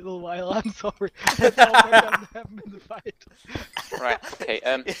took a little while, I'm sorry. That's all that happened in the fight. Right, okay,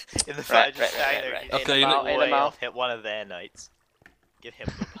 In the Right, fight, just right, standing there. right, hit Okay, him you know- out in way the mouth. off, hit one of their knights. Give him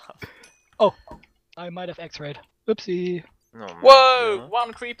the buff. Oh, I might have X-rayed. Oopsie. Oh my Whoa! God.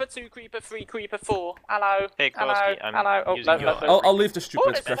 1 creeper, 2 creeper, 3 creeper, 4. Hello. Hey, hello. Kowalski, I'm hello. Oh, using no, your- no, no. I'll leave the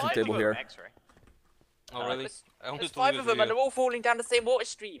stupid there's crafting five table of here. X-ray. Oh really? There's, I wanted there's to 5 leave of it them, with and you. they're all falling down the same water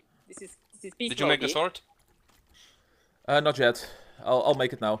stream. This is beast Did you make the mode, sword? Not yet. I'll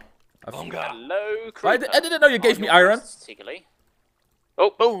make it now. Longa. Hello, creeper. I didn't know you gave Oh, me your iron. breasts tickly.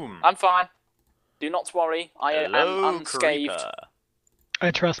 Oh, Boom! I'm fine. Do not worry. I am Hello, unscathed. creeper. I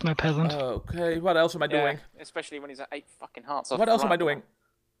trust my peasant. Okay, what else am I Yeah, doing? especially when he's at 8 fucking hearts. What else am I doing?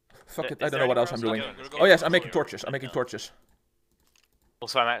 Fuck Is it, I don't there know what anywhere else I'm else doing. to go? You're Oh yes, going I'm making for torches. it. I'm making torches.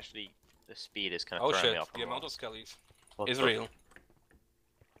 Also, I'm actually... The speed is kind of Oh throwing shit, me off. the amount of skellies What is the- real.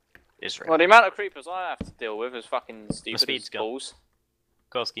 Israel. Well, the amount of creepers I have to deal with is fucking stupid speed's as gone. balls.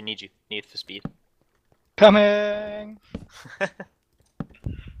 Kowalski, need you. Need for speed. Coming!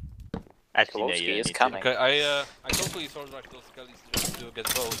 Actually, no, Kowalski you don't is need coming. Okay, I totally sword rush those skellies just to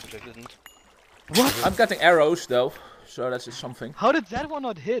get bows, which I didn't. I'm getting arrows though, so that's just something. How did that one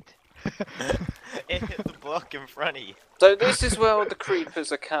not hit? to. It hit the block in front of you. So this is where the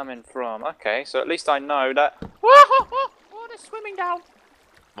creepers are coming from. Okay, so at least I know that. Oh, they're swimming down.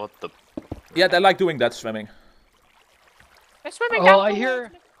 What the... Yeah, they like doing that, swimming. They're swimming down. Oh, I towards hear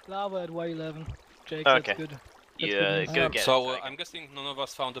me. lava at Y11. Jake, Okay. that's good. Yeah, good go news. get So it. I'm guessing none of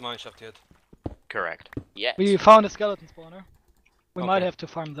us found the mineshaft yet. Correct. Yes. We found a skeleton spawner. We might Okay. have to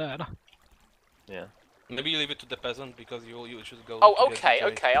farm that. Yeah. Maybe you leave it to the peasant because you should go. Oh, to get okay, the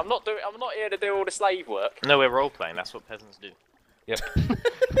giant. okay. I'm not here to do all the slave work. No, we're role playing. That's what peasants do. Yep.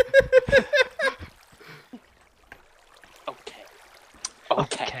 Okay. Okay.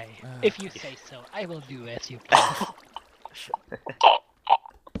 Okay. If you say so, I will do as you please.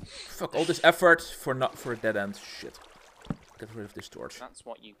 Fuck all this effort for a dead end. Shit. get rid of this torch. That's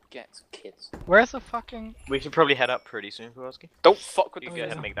what you get, kids. Where's the fucking... We should probably head up pretty soon, Kowalski. Don't fuck with You the go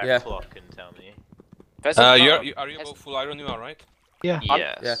ahead and physics. make that clock and tell me. Are you both full iron? You are, right? Yeah.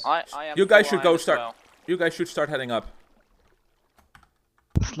 Yes. Yeah. I am You guys full should go iron as start. well. You guys should start heading up.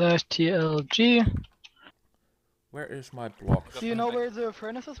 /TLG. Where is my block? Do you know where the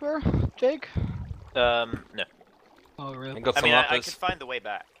furnaces were, Jake? No. Oh, really? I got I some mean, I lapis. could find the way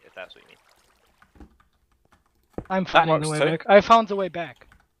back, if that's what you mean. I'm finding the works way too. back. I found the way back.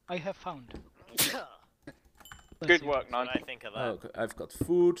 I have found. Good work, Nine. When I think of that. Okay, I've got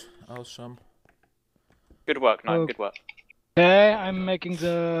food. Awesome. Good work, Nine. Oh. Good work. Okay, I'm making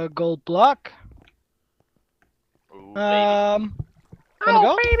the gold block. Ooh, baby.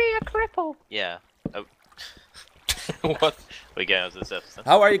 Wanna go? Yeah. Oh. What? We go to this episode.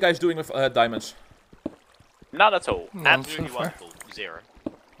 How are you guys doing with diamonds? Not at all. Absolutely wonderful. 0.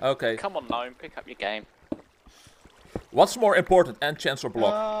 Okay. Come on, Gnome. Pick up your game. What's more important, enchants or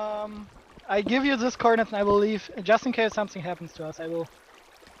block? I give you this coordinate and I will leave, just in case something happens to us, I will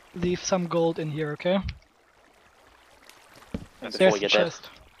leave some gold in here, okay? Before There's you're the dead. chest.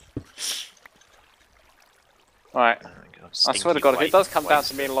 Oh Alright. my God, I swear to stinky God, if it white does come down to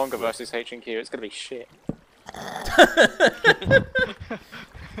waste. me and longer versus HnQ, it's gonna be shit.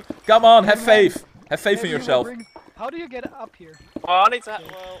 Come on, have faith. Have faith in yourself. How do you get up here? Well, I need to.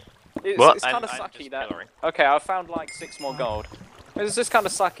 Well, it's What? kind of I'm sucky just that. pillaring. Okay, I found like 6 more gold. It's just kind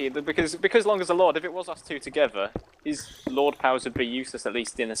of sucky that because Longer's a lord. If it was us two together, his lord powers would be useless, at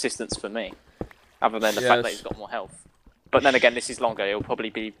least in assistance for me. Other than the fact that Yes. he's got more health. But then again, this is Longer. He'll probably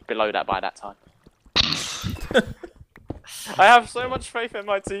be below that by that time. I have so much faith in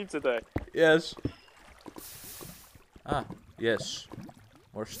my team today. Yes. Ah, yes.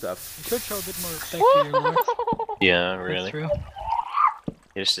 More stuff. You should show a bit more respect to your lords. Yeah, That's really. true.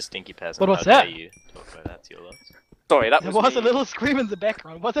 You're just a stinky peasant. What was How dare that? you talk about that to your lords? Sorry, that There was was me. a little scream in the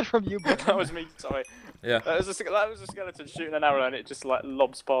background. Was it from you, bro? That was me. Sorry. Yeah. That was a skeleton shooting an arrow, and it just like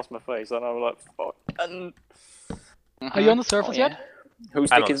lobs past my face, and I was like, "Fuck." And... Are you on the surface yet?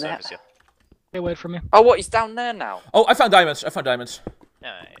 Who's I'm on the digging that? surface, yeah. Okay, wait for me. Oh, what? He's down there now. Oh, I found diamonds. I found diamonds.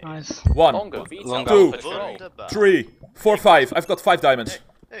 Nice. 1, Longer. Vito. Longer. Two. Wunderbar. 3, 4, 5. I've got 5 diamonds.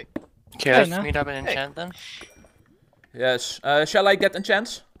 Okay, Hey, let's no. meet up and enchant then. Yes. Shall I get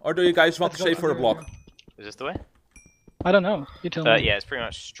enchants? Or do you guys want Let's to go save for a under block? here. Is this the way? I don't know. You tell me. Yeah, it's pretty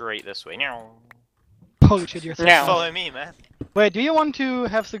much straight this way. Meow. Holy shit, you're so Meow. fast. Follow me, man. Wait, do you want to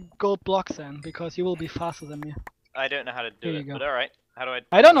have the gold blocks then? Because you will be faster than me. I don't know how to do Here you it, go. but alright. How do I?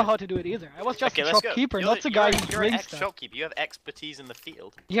 I don't know how to do it either. I was just Okay, a let's go. shopkeeper, You're not the guy who you're an brings stuff. ex-shopkeeper. You have expertise in the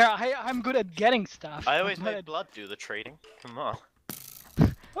field. Yeah, I'm good at getting stuff. I always but made Blood do the trading. Come on.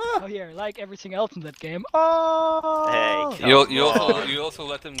 Oh, here, like everything else in that game. Oh! Hey, come You also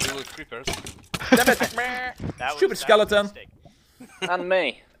let him deal with creepers. Damn it! That was- Stupid that was a skeleton. mistake. And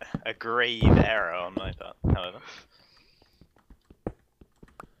me. A grave error on my part, however.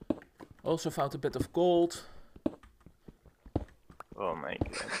 Also found a bit of gold. Oh my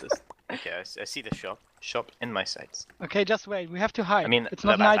god. Okay, I see the shop. Shop in my sights. Okay, just wait. We have to hide. I mean, it's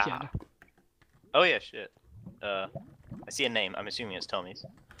not blah, night blah, yet. Oh yeah, shit. I see a name. I'm assuming it's Tommy's.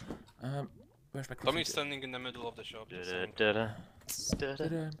 Where's my Tommy's coffee? standing in the middle of the shop. It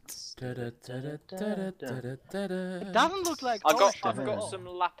doesn't look like I've our got stuff at all. some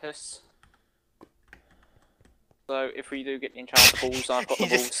lapis. So if we do get the enchanted balls, I've got the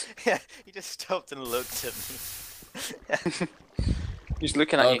balls. Yeah, he just stopped and looked at me. He's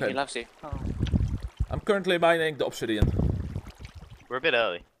looking at you. Okay. He loves you. I'm currently mining the obsidian. We're a bit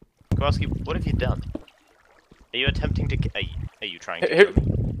early. Kowalski, what have you done? Are you attempting to? Are you trying to? kill me?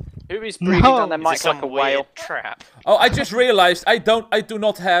 Who is breathing No. down their Is this mic some like a weird whale? trap? Oh, I just realized I do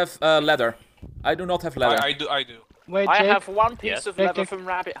not have leather. I do not have leather. I do. Wait, I Jake. have one piece Yes. of Jake, leather Jake. from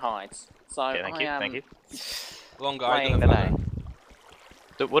rabbit hides. So Okay, thank you, I am thank you. Longer, I playing don't the have day. leather.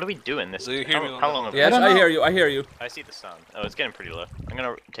 So what are we doing this? Do you hear me, how Longer? long have Yes, don't I know. hear you. I hear you. I see the sun. Oh, it's getting pretty low. I'm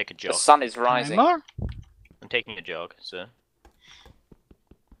gonna take a The jog. sun is rising. Timer? I'm taking a jog, so.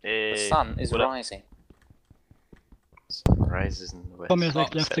 The sun is what up? rising. Sun rises in the west. Tommy has,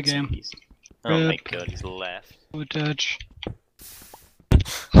 like, left the sets in game. east. Oh my Rip. god, he's left. Footage.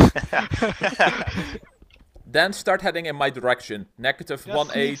 Then start heading in my direction. Negative Just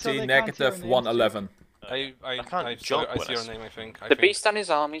sneak so 180, they can't negative see your names, 111. I can't jog I when see I your name, I think. The beast and his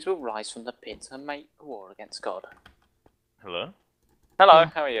armies will rise from the pit and make war against God. Hello? Hello,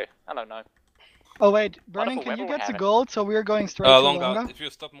 how are you? Hello, no. Oh wait, Burning, Wonderful can you weather we're get the having. gold? So we're going straight to Longer, Longa. if you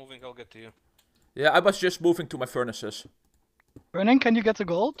stop moving, I'll get to you. Yeah, I was just moving to my furnaces. Burning, can you get the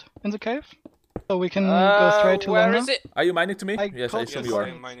gold in the cave? So we can go straight to Where Longa. is it? Are you mining to me? I yes, I told assume Yes, you are.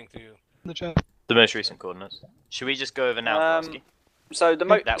 I'm mining to you. The chat. The most recent coordinates. Should we just go over now, Frosky? So the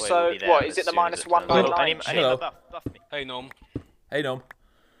That way we'll be there what as is it? The soon as minus it turns 199? on. I need a buff me. Hey, Gnome. Hey, Gnome.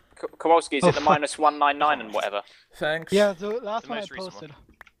 Kowalski, is Oh, it the fuck. minus 199 and whatever? Thanks. Yeah, the last The one I most recent posted.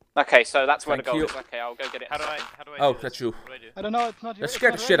 Okay, so that's where the Thank goal you. is. Okay, I'll go get it. How do I Oh, do that's this? you. What do I do? I don't know, it's not That it's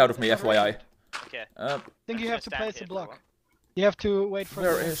scared not the shit ready, out of me, it's not FYI. ready. Okay. I think you I'm have to gonna place stand the here for a block. while. You have to wait for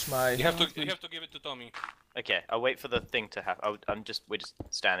Where the... is my... You have to give it to Tommy. Okay, I'll wait for the thing to happen. We're just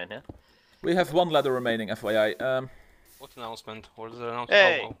standing here. We have 1 ladder remaining, FYI. What announcement? What is the announcement?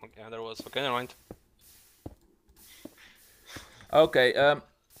 Hey. Oh, yeah, there was. Okay, never mind. Okay,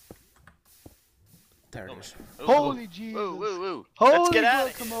 there it is. Holy Jesus! Woo, woo, woo. Holy Let's get out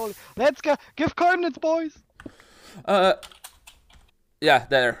of here. guacamole! Let's go! Give coordinates, boys! Yeah,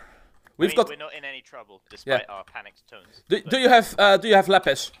 there. We've got... We're not in any trouble, despite our panicked tones. Do you have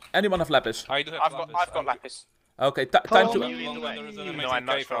lapis? Anyone have lapis? I do have I've got lapis. Okay, time Follow to... me. You lead the way. There's an Even amazing though I'm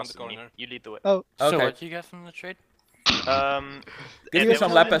much cave around the faster than you. corner. You lead the way. Oh, So Okay. what do you get from the trade? Give there me was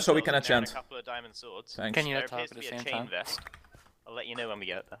some a lapis diamond so we sword can and there and enchant. a couple of diamond swords. Thanks. Can you There not talk appears at to the be a same chain time? vest. I'll let you know when we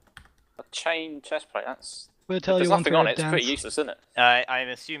get there. A chain chestplate. That's. we'll tell There's you once nothing we're on at it. It's pretty dance. useless, isn't it? I'm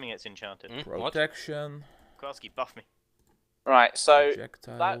assuming it's enchanted. What? Protection. Kowalski, buff me. Right. So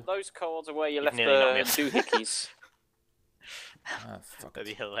Projectile. those cords are where you You've left nearly knocked me the off. doohickeys. Ah, fuck That'd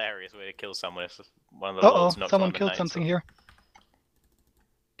be it. a hilarious way to kill someone if one of the Uh-oh, lords knocks someone on the killed knights. something here.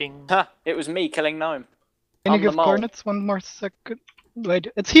 Ding. Ha! It was me killing Gnome. Can you I'm the give mole. coordinates one more second? Wait,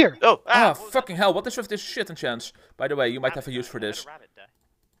 it's here! Oh! Ah, what was fucking hell, what is with this shit enchants? By the way, you might that? have a use for I heard this. a rabbit die.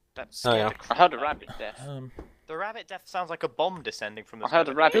 That Oh, scared yeah. the I crap heard a out of rabbit me. death. The rabbit death sounds like a bomb descending from the I heard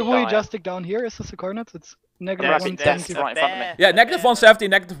sky. a rabbit If we die. just dig down here, is this the coordinates? It's negative Rabbit There's, death's 170. right in front of me. Yeah, negative 170,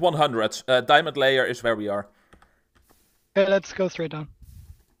 negative 100. Diamond layer is where we are. Okay, let's go straight down.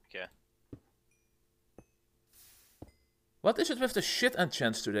 Okay. What is it with the shit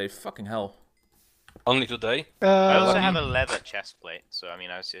enchants today? Fucking hell. Only today. I also have a leather chest plate, so I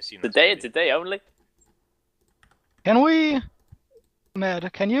mean, I assume that's Today, gonna be- today only. Can we...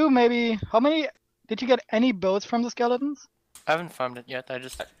 Matt, can you maybe... How many... Did you get any boats from the skeletons? I haven't farmed it yet. I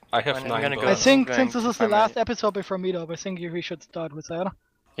just. I have I'm 9 gonna go- I boats. think going since this to is the farm last it. episode before meetup, I think we should start with that.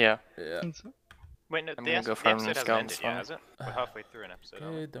 Yeah. Yeah. Wait, no, I'm the gonna go episode farm hasn't the ended skeletons yet, for has it? We're halfway through an episode.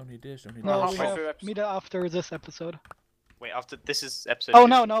 aren't we? Okay, don't need this, don't need No, this. we halfway have through episode. meetup after this episode. Wait, after this is episode. Oh,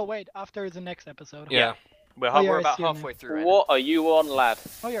 2. no, wait. After the next episode. Yeah. We're, Oh, yeah, we're I about see it now. halfway through. Right What are you on, lad?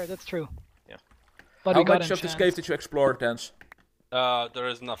 Oh, yeah, that's true. Yeah. But How we got much of this enchants. cave did you explore, Dance? There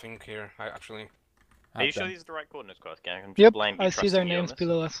is nothing here, actually. Are you Ah, sure damn. these are the right coordinates, Kowalski? I'm just Yep, blindly I see their trusting you on names this.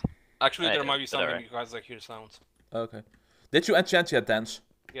 below us. Actually, I there do, might be but something alright. you guys like hear sounds. Okay. Did you enchant yet, Dance?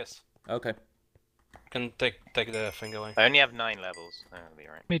 Yes. Okay. Can take the thing away. I only have 9 levels. That'll be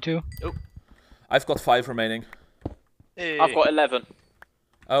alright. Me too. I've got 5 remaining. I've got 11.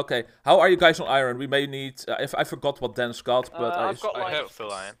 Okay. How are you guys on iron? We may need... if I forgot what Dance got, but I've got I like, have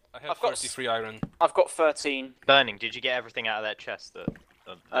full iron. I have I've got 33 iron. I've got 13. Burning, did you get everything out of that chest?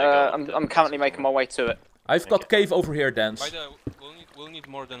 I'm currently making my way to it. I've got Okay. cave over here, Dance. By the way, we'll need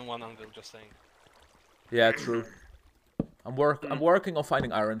more than 1 anvil, just saying. Yeah, true. I'm working on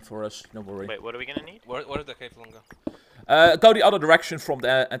finding iron for us. Don't worry. Wait, what are we gonna need? Where is the cave longer? Go the other direction from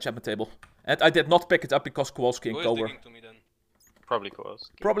the enchantment table. And I did not pick it up because Kowalski and Who Co is were. digging to me then? Probably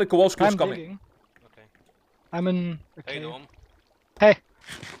Kowalski. Probably Kowalski was I'm coming. digging. Okay. I'm in... Hey, Okay. Dom. Hey.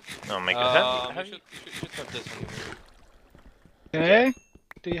 Oh, make it. You should have this one. Okay.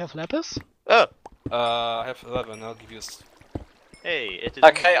 Do you have lapis? Oh, I have 11. I'll give you. hey, it is.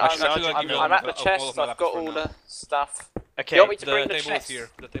 Okay, Actually, I'll give you I'm all at the of all chest. of my I've got lapis for all now. the stuff. Okay. You want me to The bring the table is chest? here.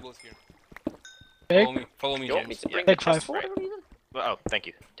 The table is here. Okay. Follow me, You want me James. to bring Take the chest 5. for whatever reason? Well, oh, thank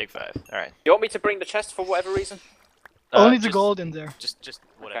you. Take 5. All right. You want me to bring the chest for whatever reason? Only the just- gold in there. Just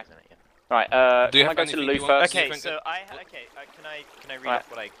whatever's in it. Yeah. Right. Do you Can I have go to the anything loo you want- first? Okay, think so that- can I read Right.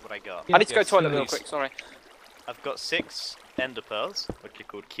 off what I got? I need to go Yes, to the toilet real please. quick. Sorry. I've got 6 ender pearls, which are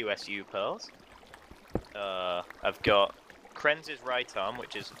called QSU pearls. I've got Krenz's right arm,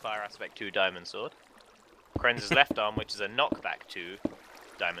 which is a Fire Aspect 2 diamond sword. Krenz's left arm, which is a knockback 2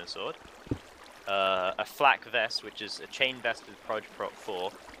 diamond sword. A flak vest, which is a chain vest with Proj Prot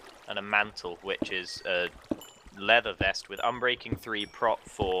 4, and a mantle, which is a leather vest with Unbreaking 3, Prot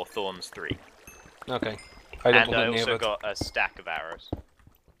 4, Thorns 3. Okay. I don't And I want any also of it. got a stack of arrows.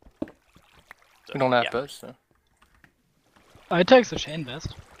 So, We don't have yeah. boats, so. I take the chain vest.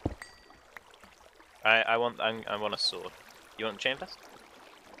 I want a sword. You want the chain vest?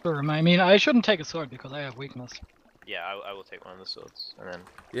 Sure, I mean, I shouldn't take a sword because I have weakness. Yeah, I will take one of the swords, and then.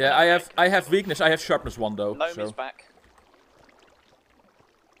 Yeah, I have weakness. I have sharpness 1 though. Gnome So. is back.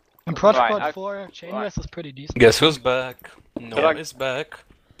 And Prot Right, Prot I- 4 chain right. vest is pretty decent. Guess who's back? No I- one is back.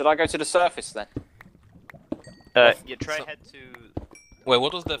 Should I go to the surface then? You try so- head to. Wait,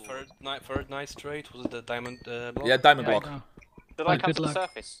 what was the third nice trait? Was it the diamond block? Yeah, diamond Yeah, block. I know. Should Oh, I come good to luck. the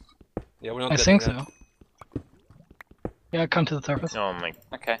surface? Yeah, we're not I getting think that. so. Yeah, come to the surface. Oh my.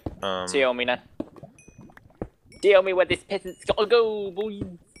 Okay. Um, TL me now. TL me where this peasant's gotta go, boy.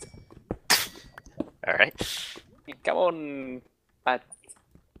 all right. Come on, bad.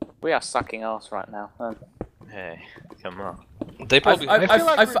 We are sucking ass right now. Hey, come on. They probably. I feel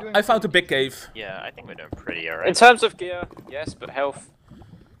like we're doing I found a big cave. Yeah, I think we're doing pretty In alright. terms of gear, yes, but health,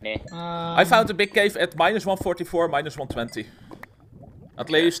 nah. I found a big cave at -144, -120. At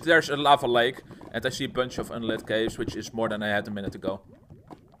least there's a lava lake, and I see a bunch of unlit caves, which is more than I had a minute ago.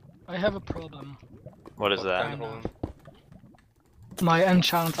 I have a problem. What is What that? kind of problem? My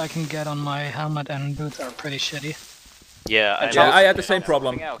enchants I can get on my helmet and boots are pretty shitty. Yeah, I Yeah, know. I had the same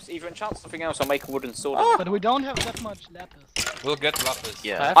problem. Something else. Either enchant something else or make a wooden sword. But we don't have that much lapis. We'll get lapis.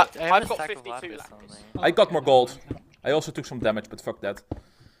 Yeah. I've got 52 lapis. I got more gold. I also took some damage, but fuck that.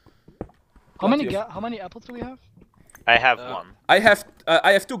 How many apples do we have? I have one. I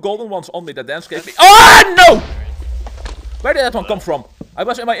have 2 golden ones on me that Dance gave me. Oh no! Where did that one come from? I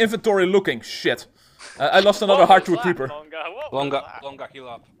was in my inventory looking. Shit. I lost another hard to a creeper. Longa, heal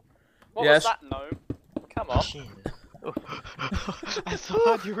up. What Yes. was that gnome? Come on. I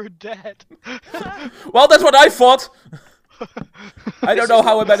thought you were dead. Well, that's what I thought. I don't know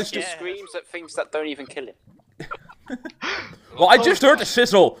how I managed to. He screams at things that don't even kill him. Well, I just heard a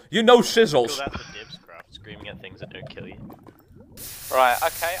sizzle. You know sizzles. Call that the dibs craft, screaming at things that don't kill you. Right,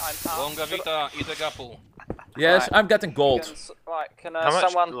 okay, I'm out. Longa Vita, eat a apple. Yes, Right. I'm getting gold. Can How much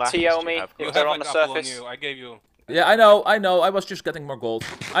someone lapis do TL you me have? You if have they're an on the apple on surface? you. I gave you. Yeah, I know. I was just getting more gold.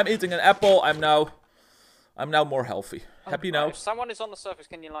 I'm eating an apple. I'm now more healthy. Happy now? If someone is on the surface,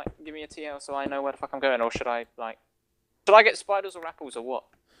 can you like give me a TL so I know where the fuck I'm going, or should I get spiders or apples or what?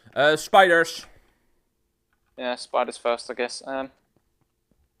 Spiders. Yeah, spiders first, I guess.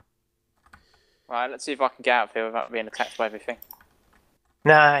 Right, let's see if I can get out of here without being attacked by everything.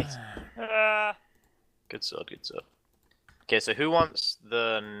 Nice. Good sword, good sword. Okay, so who wants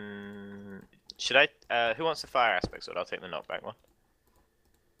the? Should I? Who wants the fire aspect sword? I'll take the knockback one.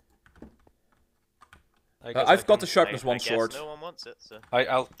 I guess I've I got can. the sharpness I one guess sword. no one wants it, so. I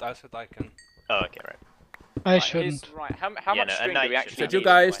said I can. Oh, okay, right. I Right, shouldn't. Right, how Yeah, much no, a string do knight we should actually be That's you need?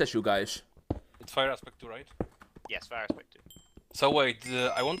 guys. That's you guys. It's fire aspect 2, right? Yes, fire aspect 2. So wait,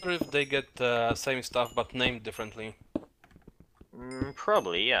 I wonder if they get same stuff but named differently.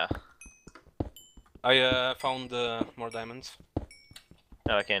 Probably, yeah. I found more diamonds.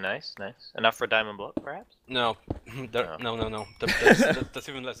 Oh, okay, nice, nice. Enough for a diamond block, perhaps? No, No. no. That's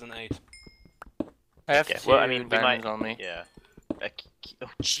even less than 8. I have Okay, two well, I mean, we diamonds might. on me. Yeah. Oh,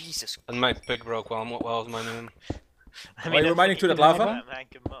 Jesus. And my pick broke while I was mining him. I Are you that's mining to fucking that lava? man,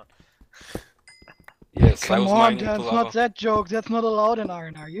 come on. Yes, I Come was on, mining to that's lava. not that joke. That's not allowed in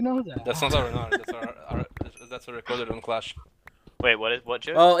RnR. You know that. That's not RnR. That's a recorded on Clash. Wait, what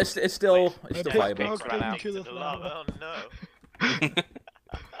joke? Well, it's still I still picked viable. broke Ran out into into the the lava. Oh no.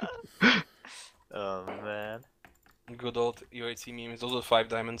 Oh man. Good old UHC memes. Those are 5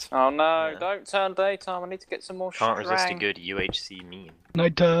 diamonds. Oh no, Yeah. don't turn daytime, I need to get some more Can't resist a strength. good UHC meme.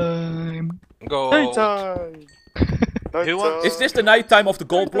 Nighttime. Go. Who wants? Is this the nighttime of the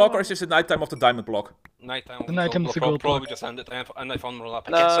gold block, or is this the nighttime of the diamond block? Nighttime. The nighttime is the gold Probably block. just ended, and I found more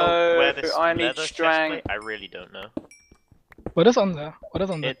lapis. Okay, so No, where this I need leather chest strength. plate? I really don't know. What is on there? What is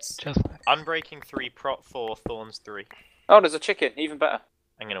on the It's- chest? Unbreaking 3, prot 4, thorns 3. Oh, there's a chicken, even better.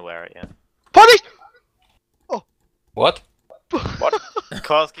 I'm gonna wear it, yeah. Punished! What?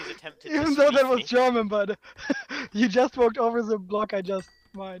 Karlski's attempted to Even though that sneak was me. German, but you just walked over the block I just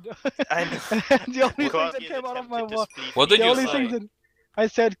mined. I know. The only thing that Karlski's came out of my attempted to mouth. speak What me. did The you only say? thing that I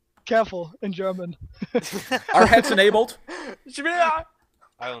said careful in German. Are heads enabled? I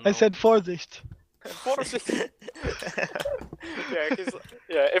don't know. I said Vorsicht.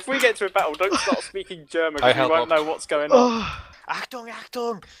 Yeah, if we get to a battle, don't start speaking German, I because we help won't up. know what's going on. Oh, Achtung,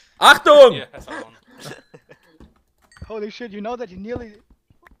 Achtung! Achtung! Yeah, that's our one. holy shit! You know that you nearly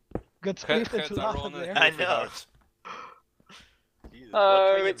got Head- squeezed into heads are lava on there. it. I know. Jesus, what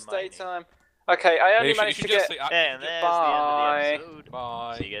Oh, were you it's mining? daytime. Okay, I only You should managed to just get. say, And there's Bye. the end of the episode.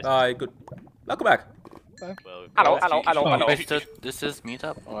 Bye. See you guys. Aye, good. Welcome back. Well, Hello, Well, hello, you- hello, you- hello. Wait, so this is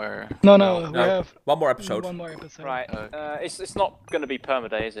meetup or? No, No, we no. have One more episode. one more episode. Right, Okay. it's not going to be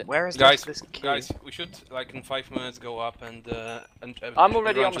permaday, is it? Where is Guys, this key? guys, we should like in 5 minutes go up and I'm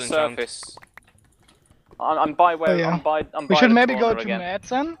already on the eventually enchant. surface. I'm by where Oh, yeah. I'm by. I'm We by should the maybe go corner to again.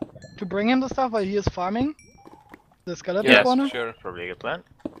 Madsen to bring him the stuff while he is farming. The skeleton Yes, corner. Sure. Probably a good plan.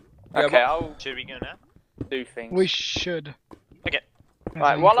 Yeah, Okay, I'll Should we go now? do things. We should.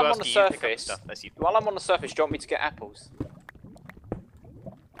 Right, while I'm on the Kowalski, you pick up surface, stuff. That's you. while I'm on the surface, do you want me to get apples?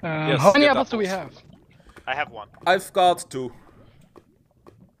 Yes, how many get apples do we apples. have? I have one. I've got 2.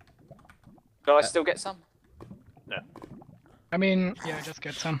 Do I still get some? No. I mean, yeah, just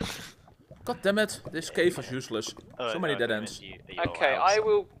get some. God damn it, this cave was useless. So many dead ends. Okay, I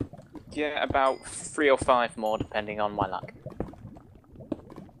will get about 3 or 5 more depending on my luck.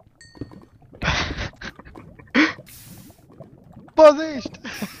 Vorsicht!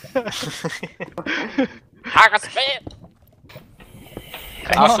 Hagerspeed!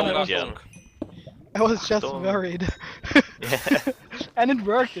 Come on, Achtung, I was just Don't. worried. Yeah. And it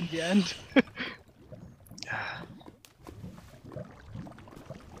worked in the end.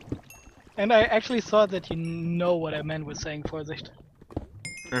 And I actually thought that you know what I meant with saying Vorsicht.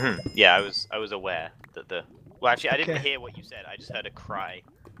 Yeah, I was aware that the. Well, actually, I didn't Okay. hear what you said. I just heard a cry,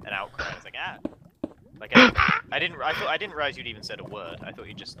 an outcry. I was like, ah. Like I didn't realize you'd even said a word. I thought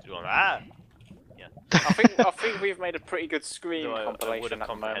you just went, ah. Yeah. I think we've made a pretty good screen No, I would compilation have at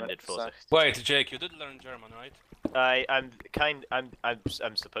the moment. comprehended So. Vorsicht. Wait, Jake, you did learn German, right?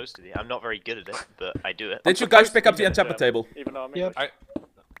 I'm supposed to be. I'm not very good at it, but I do it. Did you guys pick up the enchantment table? Even though I'm Yep. English.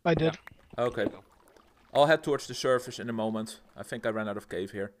 I did. Okay. I'll head towards the surface in a moment. I think I ran out of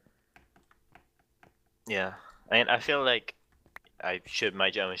cave here. Yeah. I feel like my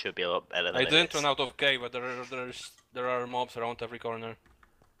German should be a lot better than I it didn't is. run out of cave, but there are mobs around every corner.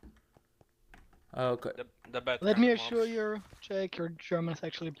 Okay. The bad Let kind me of mobs. assure you, Jake, your German is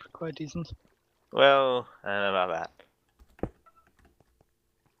actually quite decent. Well, I don't know about that.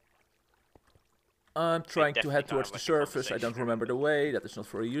 I'm trying to definitely head can't towards the have a surface. I don't conversation. remember the way. That is not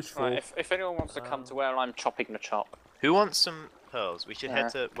very useful. Right, if anyone wants to come to where I'm chopping the chop. Who wants some pearls? We should head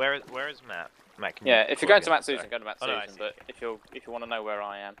to where is Matt? Matt, can Yeah, you if you're going to plug Matt it? Susan, Sorry. go to Matt Oh, no, I Susan. see. But if you want to know where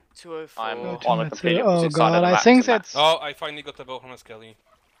I am, 204. I'm Go to on the Matt completely Susan. Oh opposite side of god, the I map think to Matt. that's Oh, I finally got a bow from a Skelly.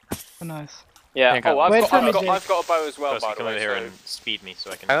 nice. Yeah. Here you Oh, go. Wait for me, Jake. I've got a bow as well, First, by you the come way. over here So and speed me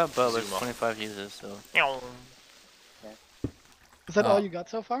so I can. I have a bow with zoom off. 25 users, so. Is that Ah. all you got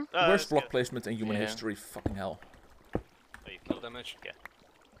so far? Oh, Worst that's block good. placement in human Yeah. history. Fucking hell. Oh, you No killed damage. Okay.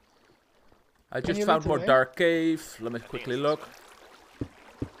 I Can just you found lead the more way? dark cave. Let me I think quickly it's look.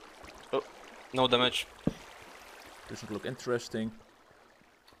 this No damage. Doesn't look interesting.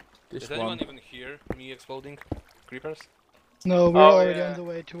 This Did one. anyone even hear me exploding? Creepers? No, we're Oh, already yeah. on the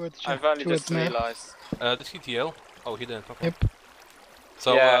way towards I've only towards just Matt. realised. Did he TL? Oh, he didn't. Okay. Yep.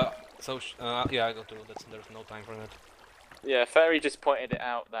 So, Yeah. yeah, I got to. There's no time for that. Yeah, Fairy just pointed it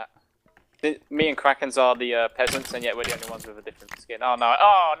out that me and Krakens are the peasants, and yet we're the only ones with a different skin. Oh no!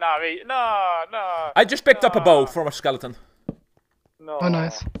 Oh no! No! I just picked up a bow from a skeleton. No! Oh,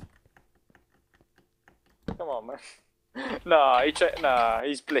 nice. Come on, man.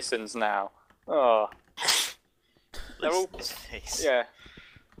 He's Blissons now. Oh. They're all. His face. Yeah.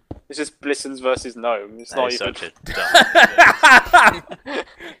 It's just Blissons versus Gnome. It's That not is even. such a dumb.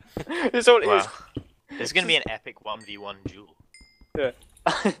 It's all. Wow. It's gonna be an epic 1v1 duel. Yeah.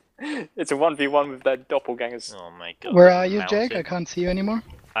 It's a 1v1 with their doppelgangers. Oh my god. Where are you, Jake? Mountain. I can't see you anymore.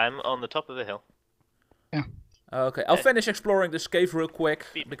 I'm on the top of the hill. Okay, I'll finish exploring this cave real quick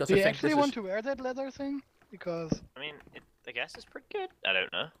because Do I you think actually this want is. to wear that leather thing? Because I mean, I guess it's pretty good. I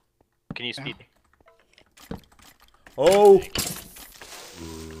don't know. Can you speed me? Oh!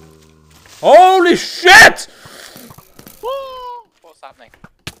 Holy shit! What's happening?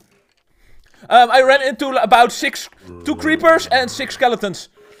 I ran into about 2 creepers and 6 skeletons.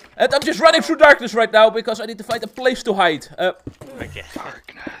 And I'm just running through darkness right now because I need to find a place to hide. Okay.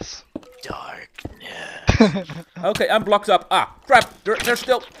 darkness. Darkness. Okay, I'm blocked up. Ah, crap! They're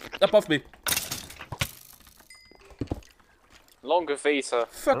still above me. Longer Vita.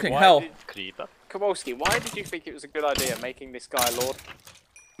 Fucking hell. Creeper. Kowalski, why did you think it was a good idea making this guy Lord?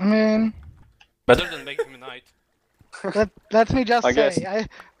 I mean, Better than making him a knight. let me just I guess. say,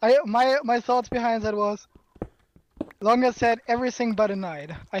 my thoughts behind that was, Longer said everything but a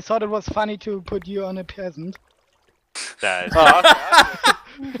knight. I thought it was funny to put you on a peasant. That is Oh,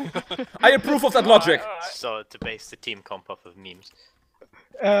 okay. I approve of that logic. so to base the team comp off of memes.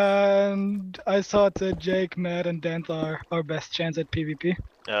 And I thought that Jake, Matt, and Dant are our best chance at PvP.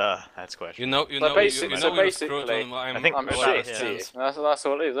 That's question. You know, So basically- you're screwed when I I'm think I'm we're well, about shit. to- chance. That's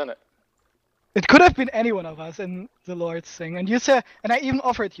all it is, isn't it? It could have been any one of us in the Lord's thing, and you said, and I even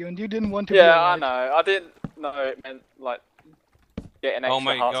offered you, and you didn't want to. Yeah, be I alright. know. I didn't know it meant like getting extra Oh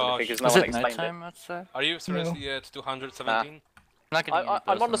my hearts on gosh. it because no Is one it explained nighttime outside? Are you seriously at 217? I'm not it. gonna use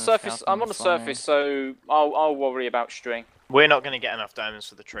I'm those on the in surface. scouting, I'm on the it's fine. surface, so I'll worry about string. We're not gonna get enough diamonds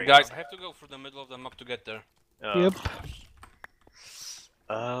for the trade. Guys, I have to go through the middle of the map to get there. Yep,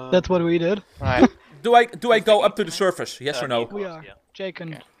 Uh, that's what we did. Right. Do I go up to the surface? Yes or no? We are. Yeah. Jake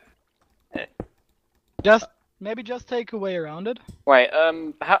can Okay. maybe just take a way around it. Wait,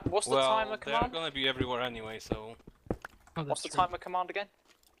 what's the Well, timer they're command? gonna be everywhere anyway, so. Oh, What's that's the true. timer command again?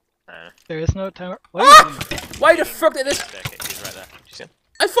 There is no timer. What Ah! are you doing? Why the fuck did this? Okay, he's right there. Do you see him?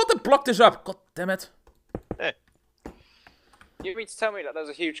 I thought I blocked this up. God damn it. You mean to tell me that there's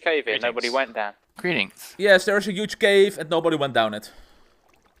a huge cave here and nobody Greetings. went down? Greetings. Yes, there is a huge cave and nobody went down it.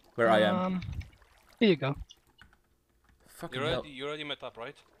 Where I am. Here you go. Fucking hell. You already met up,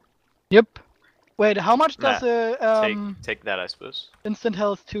 right? Yep. Wait, how much does Matt, a Take that, I suppose. instant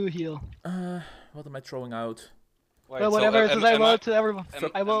health 2 heal? What am I throwing out? Wait, Well, so whatever it is, I am will to everyone.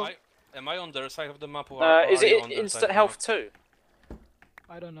 I will. Am I on their side of the map or Is are you it on their side of instant the health map? 2?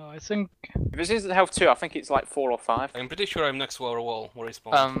 I don't know. I think. If it's instant health 2, I think it's like 4 or 5. I'm pretty sure I'm next to our wall where he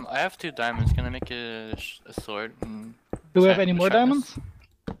spawned. I have 2 diamonds. Can I make a sword? Do we have Sharp- any more sharpness? diamonds?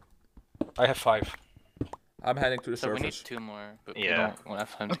 I have 5. I'm heading to the So we need surface. 2 more, but Yeah. we don't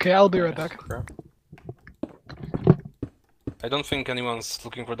have time. to Okay, get I'll be the right rest. back. I don't think anyone's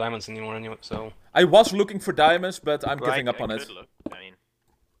looking for diamonds anymore anyway, so. I was looking for diamonds, but I'm Well, giving up I on it. could look. I mean,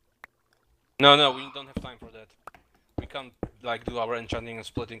 No, we don't have time for that. We can't like do our enchanting and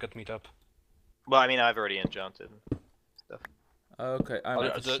splitting at meetup. well, I mean, I've already enchanted stuff. Okay, I'm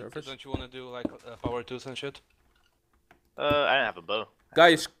at the surface. Don't you want to do like power 2s and shit? I don't have a bow.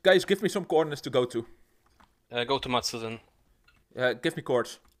 Guys, give me some coordinates to go to. Go to Matsu then. Give me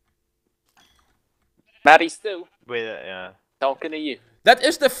cords. Maddie still Wait, talking to you. That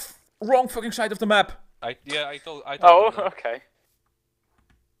is the wrong fucking side of the map. I told Oh, you that. okay.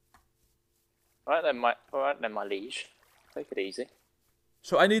 Alright then, my liege. Take it easy.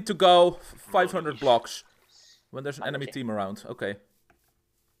 So I need to go 500 blocks when there's an enemy team around. Okay.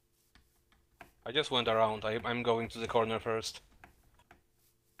 I just went around. I'm going to the corner first.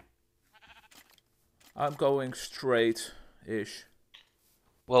 I'm going straight-ish.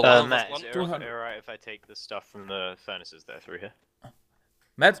 Well, Matt, one- is it 200. alright if I take the stuff from the furnaces there through here?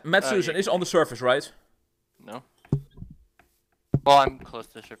 Matt Susan is on the surface, right? No. Well, I'm close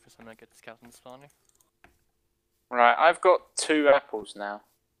to the surface. I'm gonna get the skeleton spawner. Right, I've got 2 apples now.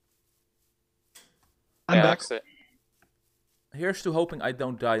 I'm Yeah, back. that's it. Here's to hoping I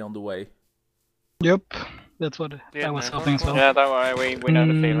don't die on the way. Yep. That's what Yeah, I was no, hoping as well. Yeah, don't worry, we know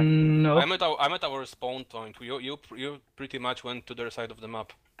the feeling. No. I'm at our spawn point. You pretty much went to their side of the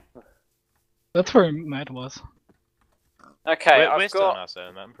map. That's where Matt was. Okay, We're I've still on got our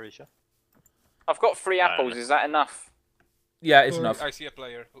side, I'm pretty sure. 3 I don't apples. know. Is that enough? Yeah, it's Or- enough. I see a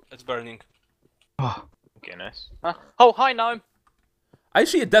player. It's burning. Oh. Okay, nice. Huh? Oh, hi gnome. I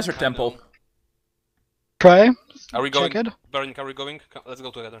see a desert I temple. know. Try. Are we Check going? it. Burning, are we going? Let's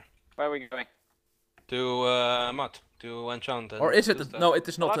go together. Where are we going? To Matt, to enchant. Or is it? do stuff. No, it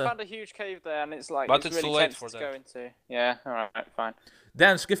is Well, not. I found a huge cave there, and it's like But it's it's really too late tempting for to that. go into. Yeah, all right, fine.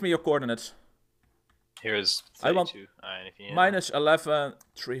 Dance, give me your coordinates. Here is I want 32. And if you need Minus 11,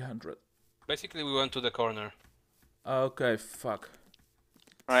 300. Basically, we went to the corner. Okay, fuck.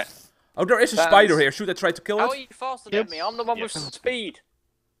 Right. Oh, there is a That spider is- here. Should I try to kill How are it? you faster Yep. than me? I'm the one with Yes. speed.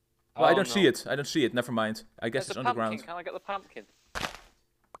 Well, I Oh, don't see no. it. I don't see it. Never mind. I guess There's it's a pumpkin. underground. Can I get the pumpkin?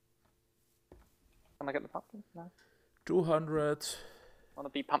 Can I get the pumpkin? No. 200. Wanna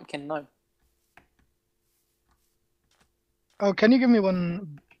be pumpkin? No. Oh, can you give me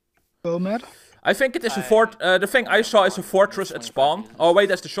one bow, Matt? I think it is a fort. The thing I saw is a fortress at spawn. Oh wait,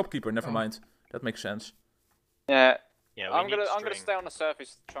 that's the shopkeeper. Never mind. That makes sense. Yeah. Yeah, we I'm need gonna string. stay on the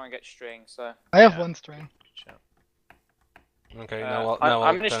surface to try and get string. So I have Yeah. one string. Okay,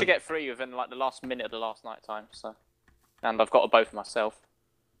 I managed to get 3 within like the last minute of the last night time. So, and I've got a bow for myself.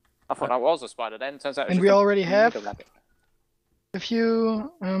 I thought I was a spider then. Turns out. It was And just we a already have. needle rabbit. If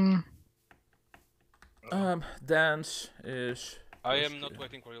you Dance is. I am not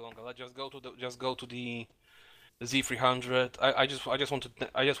waiting for you longer. Let's just go to the Z300. I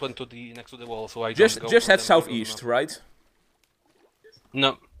just went to the next to the wall, so I Just don't go for head them southeast, right?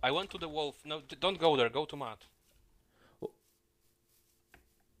 No, I went to the wall. No, don't go there. Go to Matt.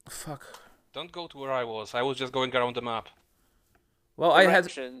 Fuck. Don't go to where I was. I was just going around the map. Well, I had.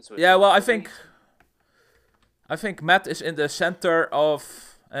 Directions with- Yeah, well, I think Matt is in the center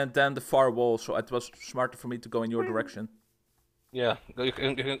of, and then the far wall, so it was smarter for me to go in your direction. Yeah, you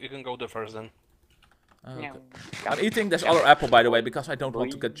can go there first then. Okay. Meow. I'm eating this other apple, by the way, because I don't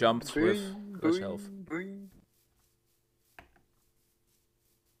want to get jumped with less health.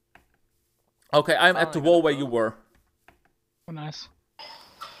 Okay, I'm at the wall where you were. oh, nice.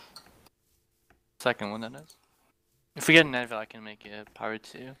 Second one, that is. If we get an anvil, I can make a power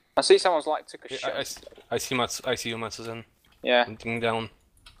 2. I see someone's like took a Yeah, shot. I see you, Matsuzen. Yeah. Hunting down.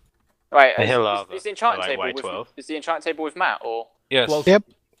 Right. A hill is lava, the enchant like table white with 12. is the enchant table with Matt or? Yes. Kowalski.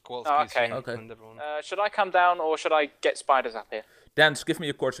 Kowalski Oh, is okay. here Okay. and everyone. Should I come down or should I get spiders up here? Dance, give me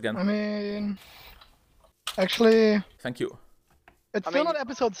your chords again. I mean, actually, Thank you. it's I still mean- not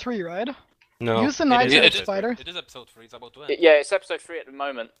episode 3, right? No. Use the It knight is and episode spider. It is episode 3. It's about to end. Yeah, it's episode 3 at the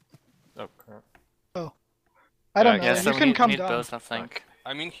moment. Oh crap. I don't know. Yeah, so you we can need, come need down. both, I think.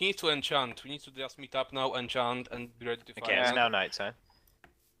 I mean, he needs to enchant. We need to just meet up now, enchant, and be ready to fight. Okay, it's now night time.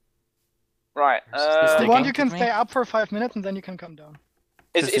 Right. Is If they you want, going you can to me? stay up for 5 minutes and then you can come down.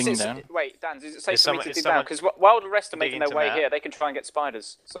 Is Just digging it down. wait, Dan? Is it safe Is for me someone- to is dig down? someone Because while the rest are making digging their to way Matt? here, they can try and get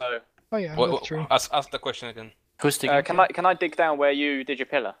spiders. So Oh yeah, What- that's true. Ask the question again. Who's digging? can I dig down where you did your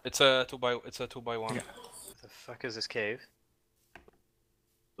pillar? It's a 2x1. Yeah. What the fuck is this cave?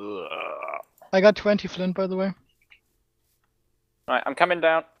 I got 20 flint, by the way. Right, I'm coming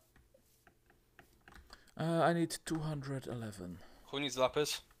down. I need 211. Who needs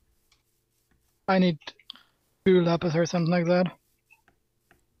lapis? I need 2 lapis or something like that.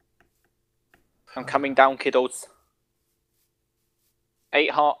 I'm coming down, kiddos.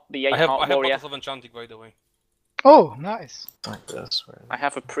 8 heart, the 8 I have heart warrior. bottles of enchanting, by the way. Oh, nice. Like this. I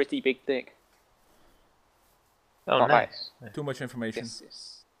have a pretty big dick. Oh, Not bad. nice. Too much information. Yes, yes.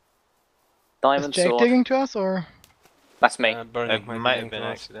 Is Diamond Jake sword. digging to us or? That's me. Burning It might might be have been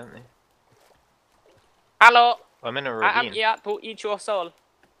dangerous. accidentally. Hello, I'm in a I am ravine. here to eat your soul.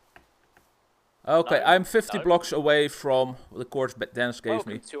 Okay, No, I'm 50 no. blocks away from the chords Dance gave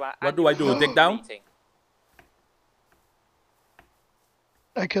Welcome me. to our What do I annual do, dig down? meeting.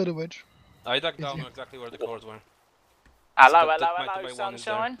 I killed a witch. I dug down exactly where the cords were. Hello, that hello, might hello, be one in there.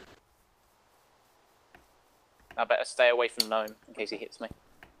 sunshine. I better stay away from Gnome in case he hits me.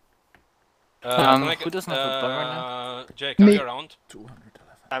 Can I who doesn't have a bow right now? Jake, are Me. you around? 211.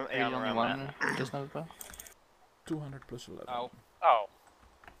 I'm, Are yeah, you I'm the only around one that. who doesn't have a bow? 200 plus 11. Ow. Oh,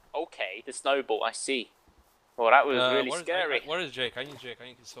 okay, the snowball. I see. Well, that was really where's- scary. Where is Jake? I need Jake. I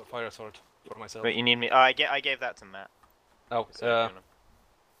need his fire sword for myself. Wait, you need me? Oh, I gave that to Matt. Oh, So I'm gonna-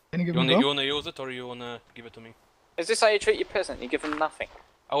 Can you give you me wanna, bow? you wanna use it or you wanna give it to me? Is this how you treat your peasant? You give them nothing.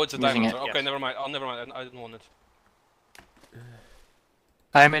 Oh, it's a Using diamond. it. sword. Okay, Yes. never mind. Oh, never mind. I didn't want it.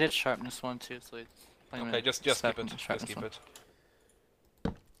 I made it sharpness 1 too, so it's... Okay, just keep it. Just keep it.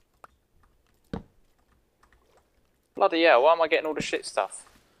 Bloody hell! Why am I getting all the shit stuff?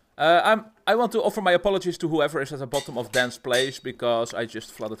 I want to offer my apologies to whoever is at the bottom of Dan's place because I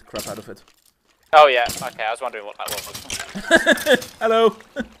just flooded the crap out of it. Oh yeah. Okay, I was wondering what that was. Hello!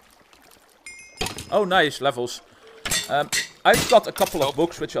 Oh, nice, levels. I've got a couple of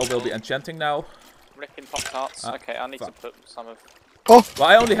books which I will be enchanting now. Ripping pop tarts. Ah, Okay, I need to fuck. put some of. Oh, Well,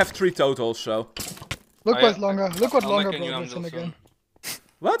 I only have 3 total, so... look I- what longer. Look what I'll longer make a new brought us in anvil again.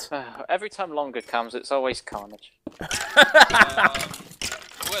 What? Every time longer comes, it's always carnage. Who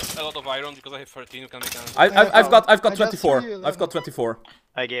has a lot of iron? Because I have 13. You can make an. I've got I just 24. threw you I've got 24.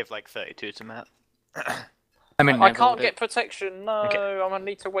 I gave like 32 to Matt. I mean, I can't get protection. No, Okay. I'm gonna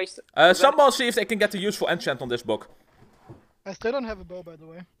need to waste it. Someone see if they can get a useful enchant on this book. I still don't have a bow, by the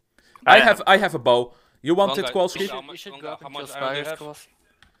way. I have a bow. You want it, Longa, Kowalski? Longa. You should Longa, go up how and kill much iron do you spiders, have? Kowalski.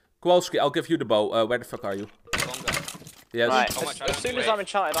 Kowalski, I'll give you the bow. Where the fuck are you? Longa. Yes. Right. How much As iron soon do as you I'm have?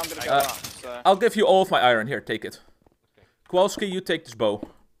 enchanted, I'm gonna go Uh, up. So. I'll give you all of my iron. Here, take it. Kowalski, you take this bow.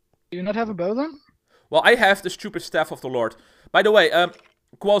 Do you not have a bow then? Well, I have the stupid staff of the Lord. By the way,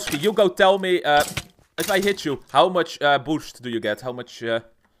 Kowalski, you go tell me, if I hit you, how much boost do you get? How much,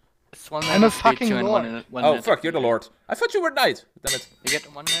 It's 1 I'm minute a speed, fucking 2 and lord. 1 minute. Oh, fuck, you're the Lord. I thought you were knight. Damn it. You get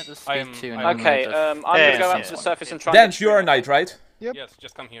 1 minute of speed, I'm- 2 and I'm- 1 Okay, minute of... I'm gonna go Yeah, up yeah. to the surface and try. and Dance, get you're a string. knight, right? Yep. Yes,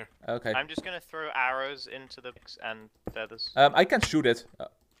 just come here. Okay. I'm just gonna throw arrows into the books and feathers. I can shoot it. Can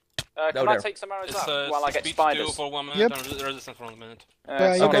No, I there. take some arrows It's up while I get speed 2 spiders? for 1 minute Yep. and resistance for 1 minute. Yeah, so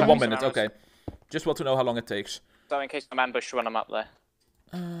you I'll Okay, take 1 some minute, arrows. okay. Just want to know how long it takes. So in case I'm ambushed when I'm up there.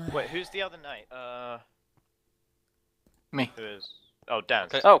 Wait, who's the other knight? Me. Who is? Oh,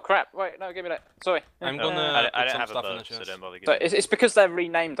 Dance. Okay. Oh crap! Wait, no, give me that. Sorry. I'm Oh, gonna I put don't some have a stuff in bow, the so chest. don't bother So getting it's because they're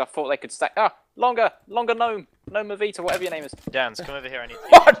renamed. I thought they could stack. Longer gnome, Avita, whatever your name is. Dance, come over here. I need to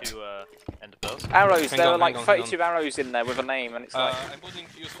What? get you ender pearls. Arrows. Hang There on, are like hang on, hang 32 arrows in there with a name, and it's like. I'm putting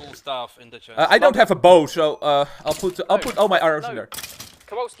useful stuff in the chest. I don't have a bow, so I'll put all my arrows in No. there.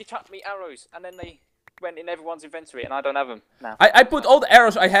 Kowalski chucked me arrows, and then they went in everyone's inventory, and I don't have them now. I put all the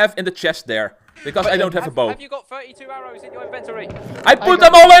arrows I have in the chest there because I don't have a bow. Have you got 32 arrows in your inventory? I put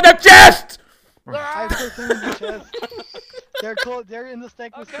them all in the chest. I put them in the chest. They're called. They're in the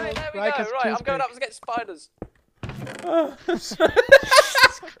stack with Okay, called there we go. Riker's Right, I'm toothpick. going up to get spiders.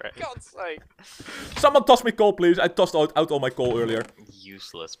 Great. God's sake. Someone toss me coal, please. I tossed out all my coal earlier.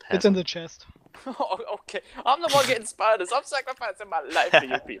 Useless It's in peasant. the chest. Oh, okay, I'm the one getting spiders. I'm sacrificing my life for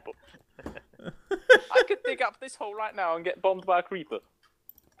you people. I could dig up this hole right now and get bombed by a creeper.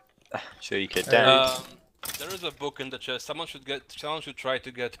 Sure you could. There is a book in the chest. Someone should try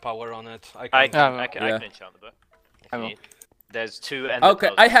to get power on it. I I can. can enchant the book. I will. There's 2 ender Okay,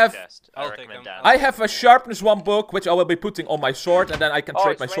 pearls I in the have- chest. I'll I take recommend them. that. I have a sharpness 1 book, which I will be putting on my sword, and then I can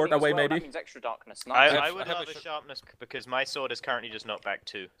trade it's my sword raining as away, well, maybe. That means extra darkness. Nice. I have- would I have love a a sharpness because my sword is currently just knocked back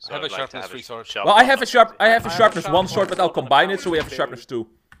 2. So I have I'd a like to sharpness have 3 sword. sharp Well, I have a knockback. sharpness 1 sword, but I'll sword, combine but it, so we have a now sharpness 2.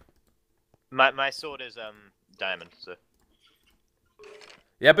 My sword is diamond. So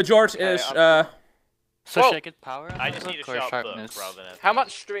Yeah, but yours Okay, is So Whoa. should I get power? on I the just need a book or sharp book sharpness? rather than How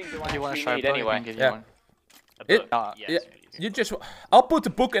much string do I Do you want a actually sharp need book? I anyway? can give Yeah. you one. a It- book. Yeah, Yes. you just. I'll put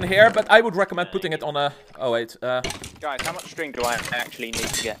the book in here, but I would recommend putting it on a. Oh wait, Guys, how much string do I actually need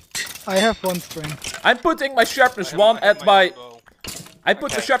to get? I have 1 string. I'm putting my sharpness I have- 1 I have at my. bow. I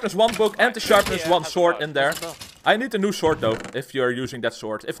put the Okay. sharpness 1 book and the sharpness Yeah, 1 has a sword bow. in there. I need a new sword though, if you're using that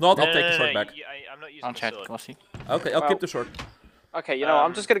sword. If not, I'll take the sword back. I'm not using I'll the check, sword. we'll see. Okay, I'll Well, keep the sword. Okay, you know,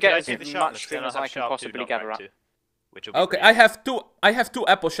 I'm just gonna Can get I as take the much sharpness, string then as I'll I have can sharp 2 possibly knockback gather up. too, which will be Okay, really I have 2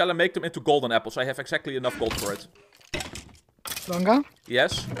 apples. Shall I make them into golden apples? I have exactly enough gold for it. Longer?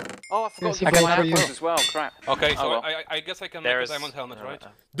 Yes. Oh, I forgot Here's to a get gold for apples you. as well. Crap. Okay, so Oh, well. I guess I can There make a is- diamond helmet, right?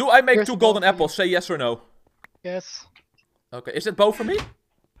 Do I make Here's 2 the golden bow for you. apples? Say yes or no. Yes. Okay, is it bow for me?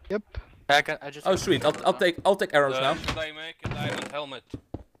 Yep. I just Oh sweet, I'll take arrows now. Should I make a diamond helmet?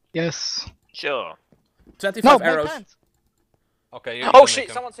 Yes. Sure. 25 No, my arrows. pants. Okay. You Oh can shit! make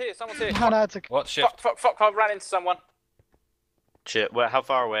 'em. Someone's here. Someone's here. No, no, it's okay. What shift? Fuck! I ran into someone. Shit. Well, how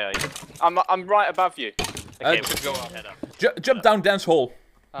far away are you? I'm right above you. Okay, just we'll go up. head up. Jump down dance hole.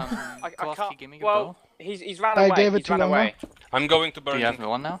 I Kowalski, can't. give me your Well, bow. he's ran I away. gave it He's to ran Longer. away. I'm going to Do burn. you have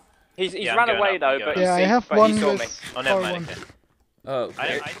one now? He's Yeah, I'm ran going away up, though, I'm but going he Yeah, I see- have but one he saw me. with Oh, never power mind. 1. Okay. Oh,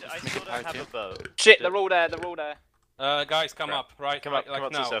 I okay. still don't have a bow. Shit! They're all there. They're all there. Guys, come Crap. up, right? Come up, like come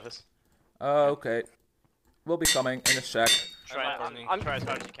up to now. the surface. Okay. We'll be coming in a sec. Try, burning. try as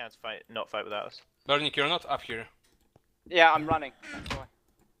hard as you can to not fight without us. Burning, you're not up here. Yeah, I'm running. That's why.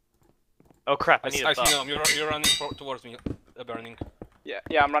 Oh crap! I I need see a buff. them. You're running towards me. Burning. Yeah,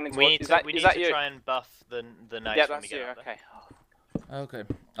 I'm running. We need Is to, that we need that to you? try and buff the knights Yeah, when we that's get you. up there. Okay.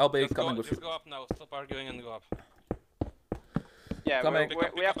 Okay. I'll be Just coming with just you. go up now. Stop arguing and go up. Yeah, Coming. we Pick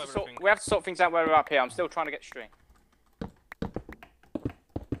have up to sort. everything. We have to sort things out where we're up here. I'm still trying to get string.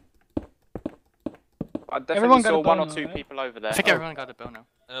 I definitely Everyone got saw a one or bow two now, right? people over there. I think everyone got a bow now.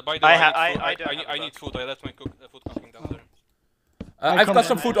 By the way, I don't have I a need food. I left my food cooking down there. I've come got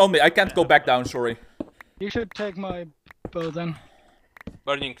some in. food on me. I can't go back down. Sorry. You should take my bow then.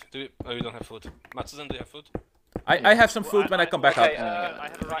 Burning. Oh, you don't have food. Matsuzen, do you have food? I have some food when I come back Okay, up. I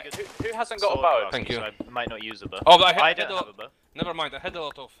have a right. really good Who hasn't got a sword bow? casting, Thank you. So I might not use a bow. Oh, but I I don't had a have a lot. bow. Never mind. I had a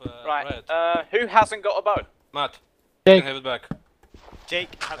lot of Right. bread. Who hasn't got a bow? Matt, you Jake. can have it back. Jake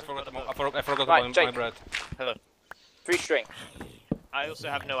I hasn't forgot, got a bow. I forgot Right, about my Jake. bread. Hello. 3 string. I also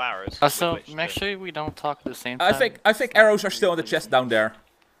have no arrows. Also, with which make to- sure we don't talk at the same time. I think arrows are still in the chest down there.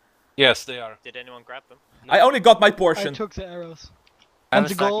 Yes, they are. Did anyone grab them? I only got my I portion. took the arrows. I have And a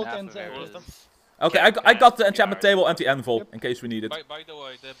the stack gold half and of the arrows. arrows. Okay, I got the enchantment table and the anvil in case we need it. By the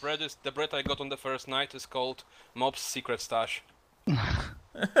way, the bread I got on the first night is called Mob's Secret Stash.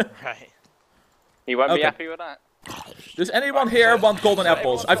 Right. He won't be Okay. happy with that. Does anyone here want golden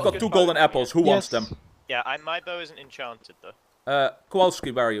apples? I've got 2 golden apples. Who wants them? Yeah, my bow isn't enchanted though.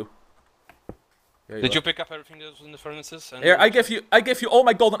 Kowalski, where are you? Here Did go. you pick up everything that was in the furnaces? And Here, I give you all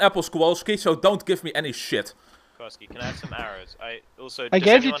my golden apples, Kowalski. So don't give me any shit. Kowalski, can I have some arrows? I does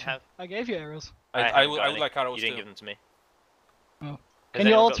gave you. anyone have? I gave you arrows. I haven't would got any. like arrows You didn't too. give them to me. Oh. Has Can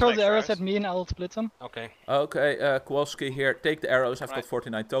you anyone all got throw some the extra arrows at me and I'll split them? Okay. Okay, Kowalski here. Take the arrows. I've got Right.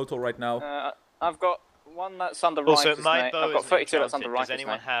 49 total right now. I've got one that's under Also, Rice's my name. bow I've got is 32 that's enchanted. under Does Rice's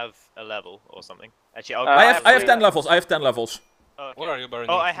anyone name. have a level or something? Actually, I'll I I have have three 10 levels. I have 10 levels. Oh, okay. What are you burning?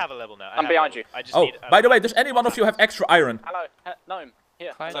 Oh, I have a level now. I I'm have a behind level. you. I just Oh, need. by the way, does any one of you have extra iron? Hello, gnome.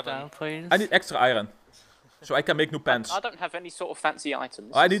 Here. Quiet 7. down, please. I need extra iron. So I can make new pants. I don't have any sort of fancy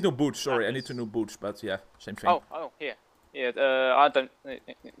items. Oh, I need new boots, sorry. I need new boots, but yeah, same thing. Oh, here. Yeah, I don't.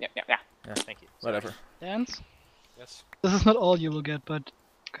 Yeah. Thank you. Sorry. Whatever. Dance. Yes. This is not all you will get, but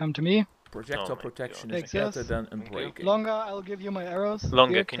come to me. Projectile Oh my protection God. is Take this. better than Thank you. unbreaking. Longer, I'll give you my arrows.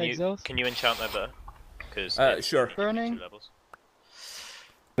 Longer, Here, can take those. you enchant my bow? Because Sure. Burning.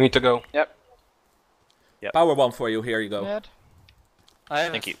 We need to go. Power 1 for you, here you go. Matt. I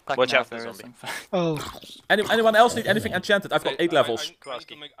have Thank you. stuck Watch in out for the arrows, zombie. I'm fine. Oh, Anyone else need anything enchanted? I've got 8 levels. I need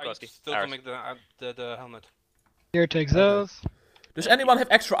Kowalski, to make, I Kowalski, need still arrows. to make the helmet. here, take those. Does anyone have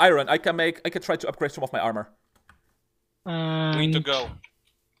extra iron? I can try to upgrade some of my armor. We need to And go.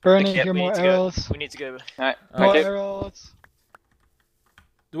 burning, Yeah, here we more need to go. arrows. We need to go. Alright. More Okay. arrows.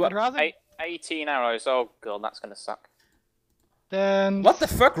 Do I? I'd rather. 8 18 arrows. Oh god, that's gonna suck. Then What the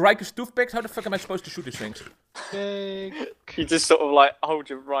fuck? Riker's toothpicks? How the fuck am I supposed to shoot these things? Jake, You just sort of like hold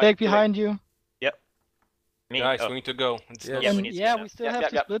your right. Jake click. behind you. Me. Guys, oh. we need to go. It's Yeah, not- we And need to yeah, go we now. still Yep, have yep,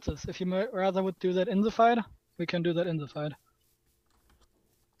 to yep. split this. If you rather would do that in the fight, we can do that in the fight.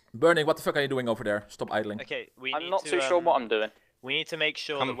 Burning, what the fuck are you doing over there? Stop idling. Okay, we I'm need not to, too sure what I'm doing. We need to make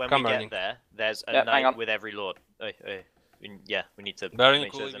sure Come- that when come, we Burning. get there, there's a Yep, hang knight on. with every lord. Yeah, we need to Burning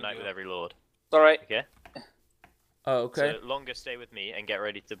make sure there's a cooling knight you. with every lord. Sorry. Okay? Oh, okay. So longer stay with me and get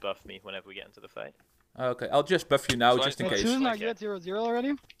ready to buff me whenever we get into the fight. Okay, I'll just buff you now, So just in I- case. Susan, are Okay. you at 0-0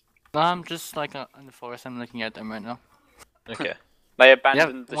 already? I'm just like in the forest. I'm looking at them right now. Okay. They Yeah,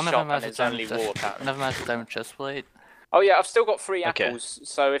 abandoned the one of shop them has and a it's only diamond war chest. apparently. One of them has a diamond chest plate. Oh yeah, I've still got 3 Okay. apples.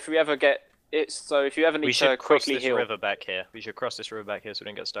 So if we ever get it, so if you ever need We to should cross quickly this heal. river back here. We should cross this river back here so we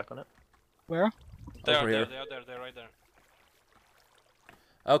don't get stuck on it. Where? They Over are here. they're right there.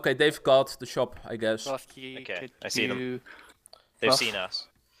 Okay, they've got the shop, I guess. Rosky, Okay, could I see them. you They've buff? seen us.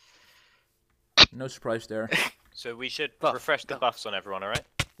 No surprise there. So we should Buff, refresh the go. buffs on everyone, alright?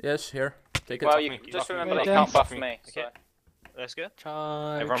 Yes, here. Take it. Well, buff you me, just buff me. remember Wait, they can't then. buff me. Okay. So. Let's go.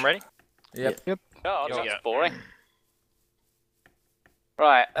 Charge. Everyone ready? Yep. Oh, Yo, that's yeah. boring.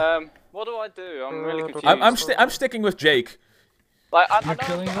 Right. What do I do? I'm really confused. I'm sticking with Jake. Like I You're know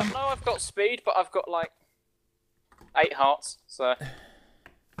killing I them? know I've got speed, but I've got like 8 hearts. So.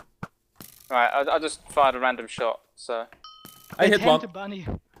 Right. I just fired a random shot. So. I They hit came one. to Bunny.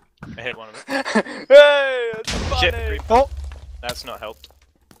 I hit one of them. Hey, it's Shit, funny. creep. Oh, That's not helped.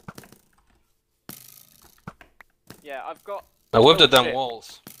 Yeah, I've got. Now with the Oh, damn shit.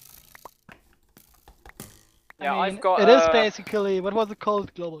 walls. Yeah, I mean, I've got. It is basically what was it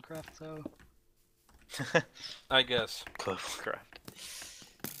called? Global craft. So I guess. Craft.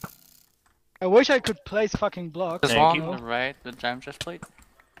 I wish I could place fucking blocks. There's Thank one you. on the right, the diamond chest plate.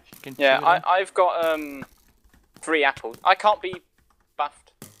 You can Yeah, shoot it. I've got 3 apples. I can't be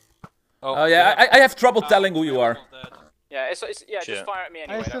buffed. Oh yeah, I have trouble telling who you are. Yeah, it's yeah. Shit. Just fire at me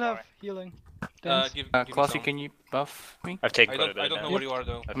anyway. I still don't have worry. healing. Dance. Give me Classy, some. can you buff me? I've taken I quite a don't, bit I of don't know damage. where you are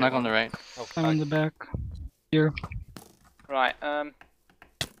though. I've I'm like hit on the right. Oh, I'm in the back. Here. Right.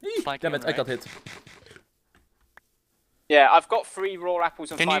 Eek, Like damn him, it, I right? got hit. Yeah, I've got 3 raw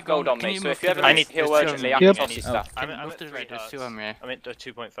apples and Can you 5 gold go- on can me. you So move if you to ever the I need need to heal there's two urgently, of I them. can Yep. toss you Oh. stuff. I'm Move at to the 3 right, there's hearts. 2 on me. I'm at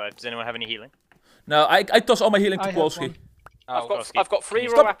 2.5. Does anyone have any healing? No, I toss all my healing to I have Kowalski. one. I've got 3 raw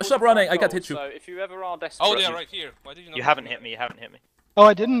Stop- apples. stop and 5 running, I got gold, hit you. So if you ever are desperate. Oh, they are right here. Why did you not? You haven't hit me. You haven't hit me. Oh,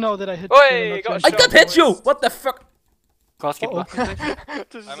 I didn't know that I hit. Oi, you you not got a changed I shot. got hit you! What the fuck? Classy, Uh-oh. buff.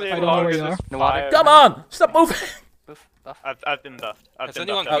 Just I see don't if know where I you can are. just No water. fire Come him. on! Stop moving! Buff, buff. I've been buffed. I've Has been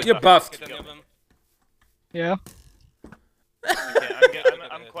anyone buffed. Oh, you're buffed. hit any of them? Yeah. Okay,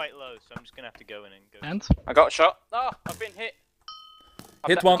 I'm quite low, so I'm just gonna have to go in and go. And I got shot. Oh, I've been hit.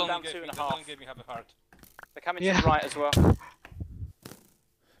 Hit I've one. down That only 2.5. gave me half a heart. They're coming Yeah. to the right as well.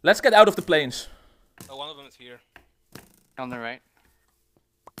 Let's get out of the plains. Oh, one of them is here. On the right.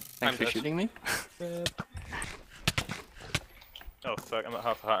 I'm Thanks for dead. shooting me. Oh fuck! I'm at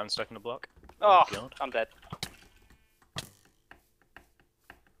half a heart. I'm stuck in the block. Oh, God. I'm dead.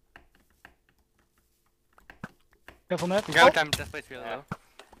 careful, Matt. Go diamond chest plate really Yeah. low.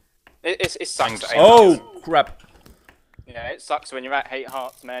 It sucks. Thanks. Oh, crap. Yeah, it sucks when you're at 8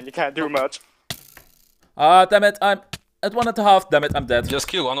 hearts, man. You can't do much. Ah, damn it, I'm at 1.5. Damn it, I'm dead. Just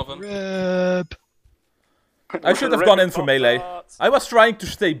kill one of them. Rip. I should have gone in for melee. I was trying to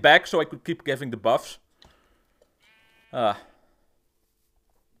stay back so I could keep giving the buffs. Ah,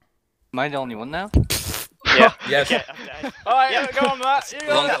 Am I the only one now? Yeah. yes. Yeah, I'm dead. Alright, yeah, go on, Matt. You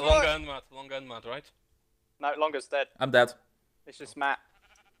got it. Longer and Matt. Longer and Matt, right? No, Longer's dead. I'm dead. It's just Matt.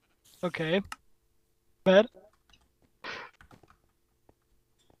 Okay. Matt.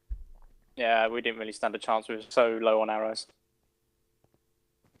 Yeah, we didn't really stand a chance. We were so low on arrows.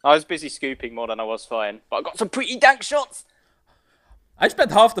 I was busy scooping more than I was fighting, but I got some pretty dank shots. I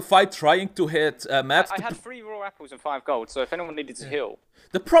spent half the fight trying to hit Matt. I had 3 raw apples and 5 gold, so if anyone needed to heal.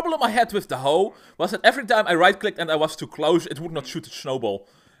 The problem I had with the hoe was that every time I right-clicked and I was too close, it would not shoot a snowball.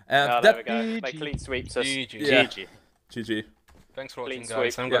 And Oh, there we that... go. They GG. clean sweeps us. GG. Yeah. GG. GG. Thanks for watching, Clean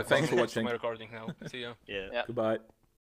guys. sweep. I'm Yeah, going thanks to for watching. my recording now. See ya. Yeah. Yeah. Goodbye.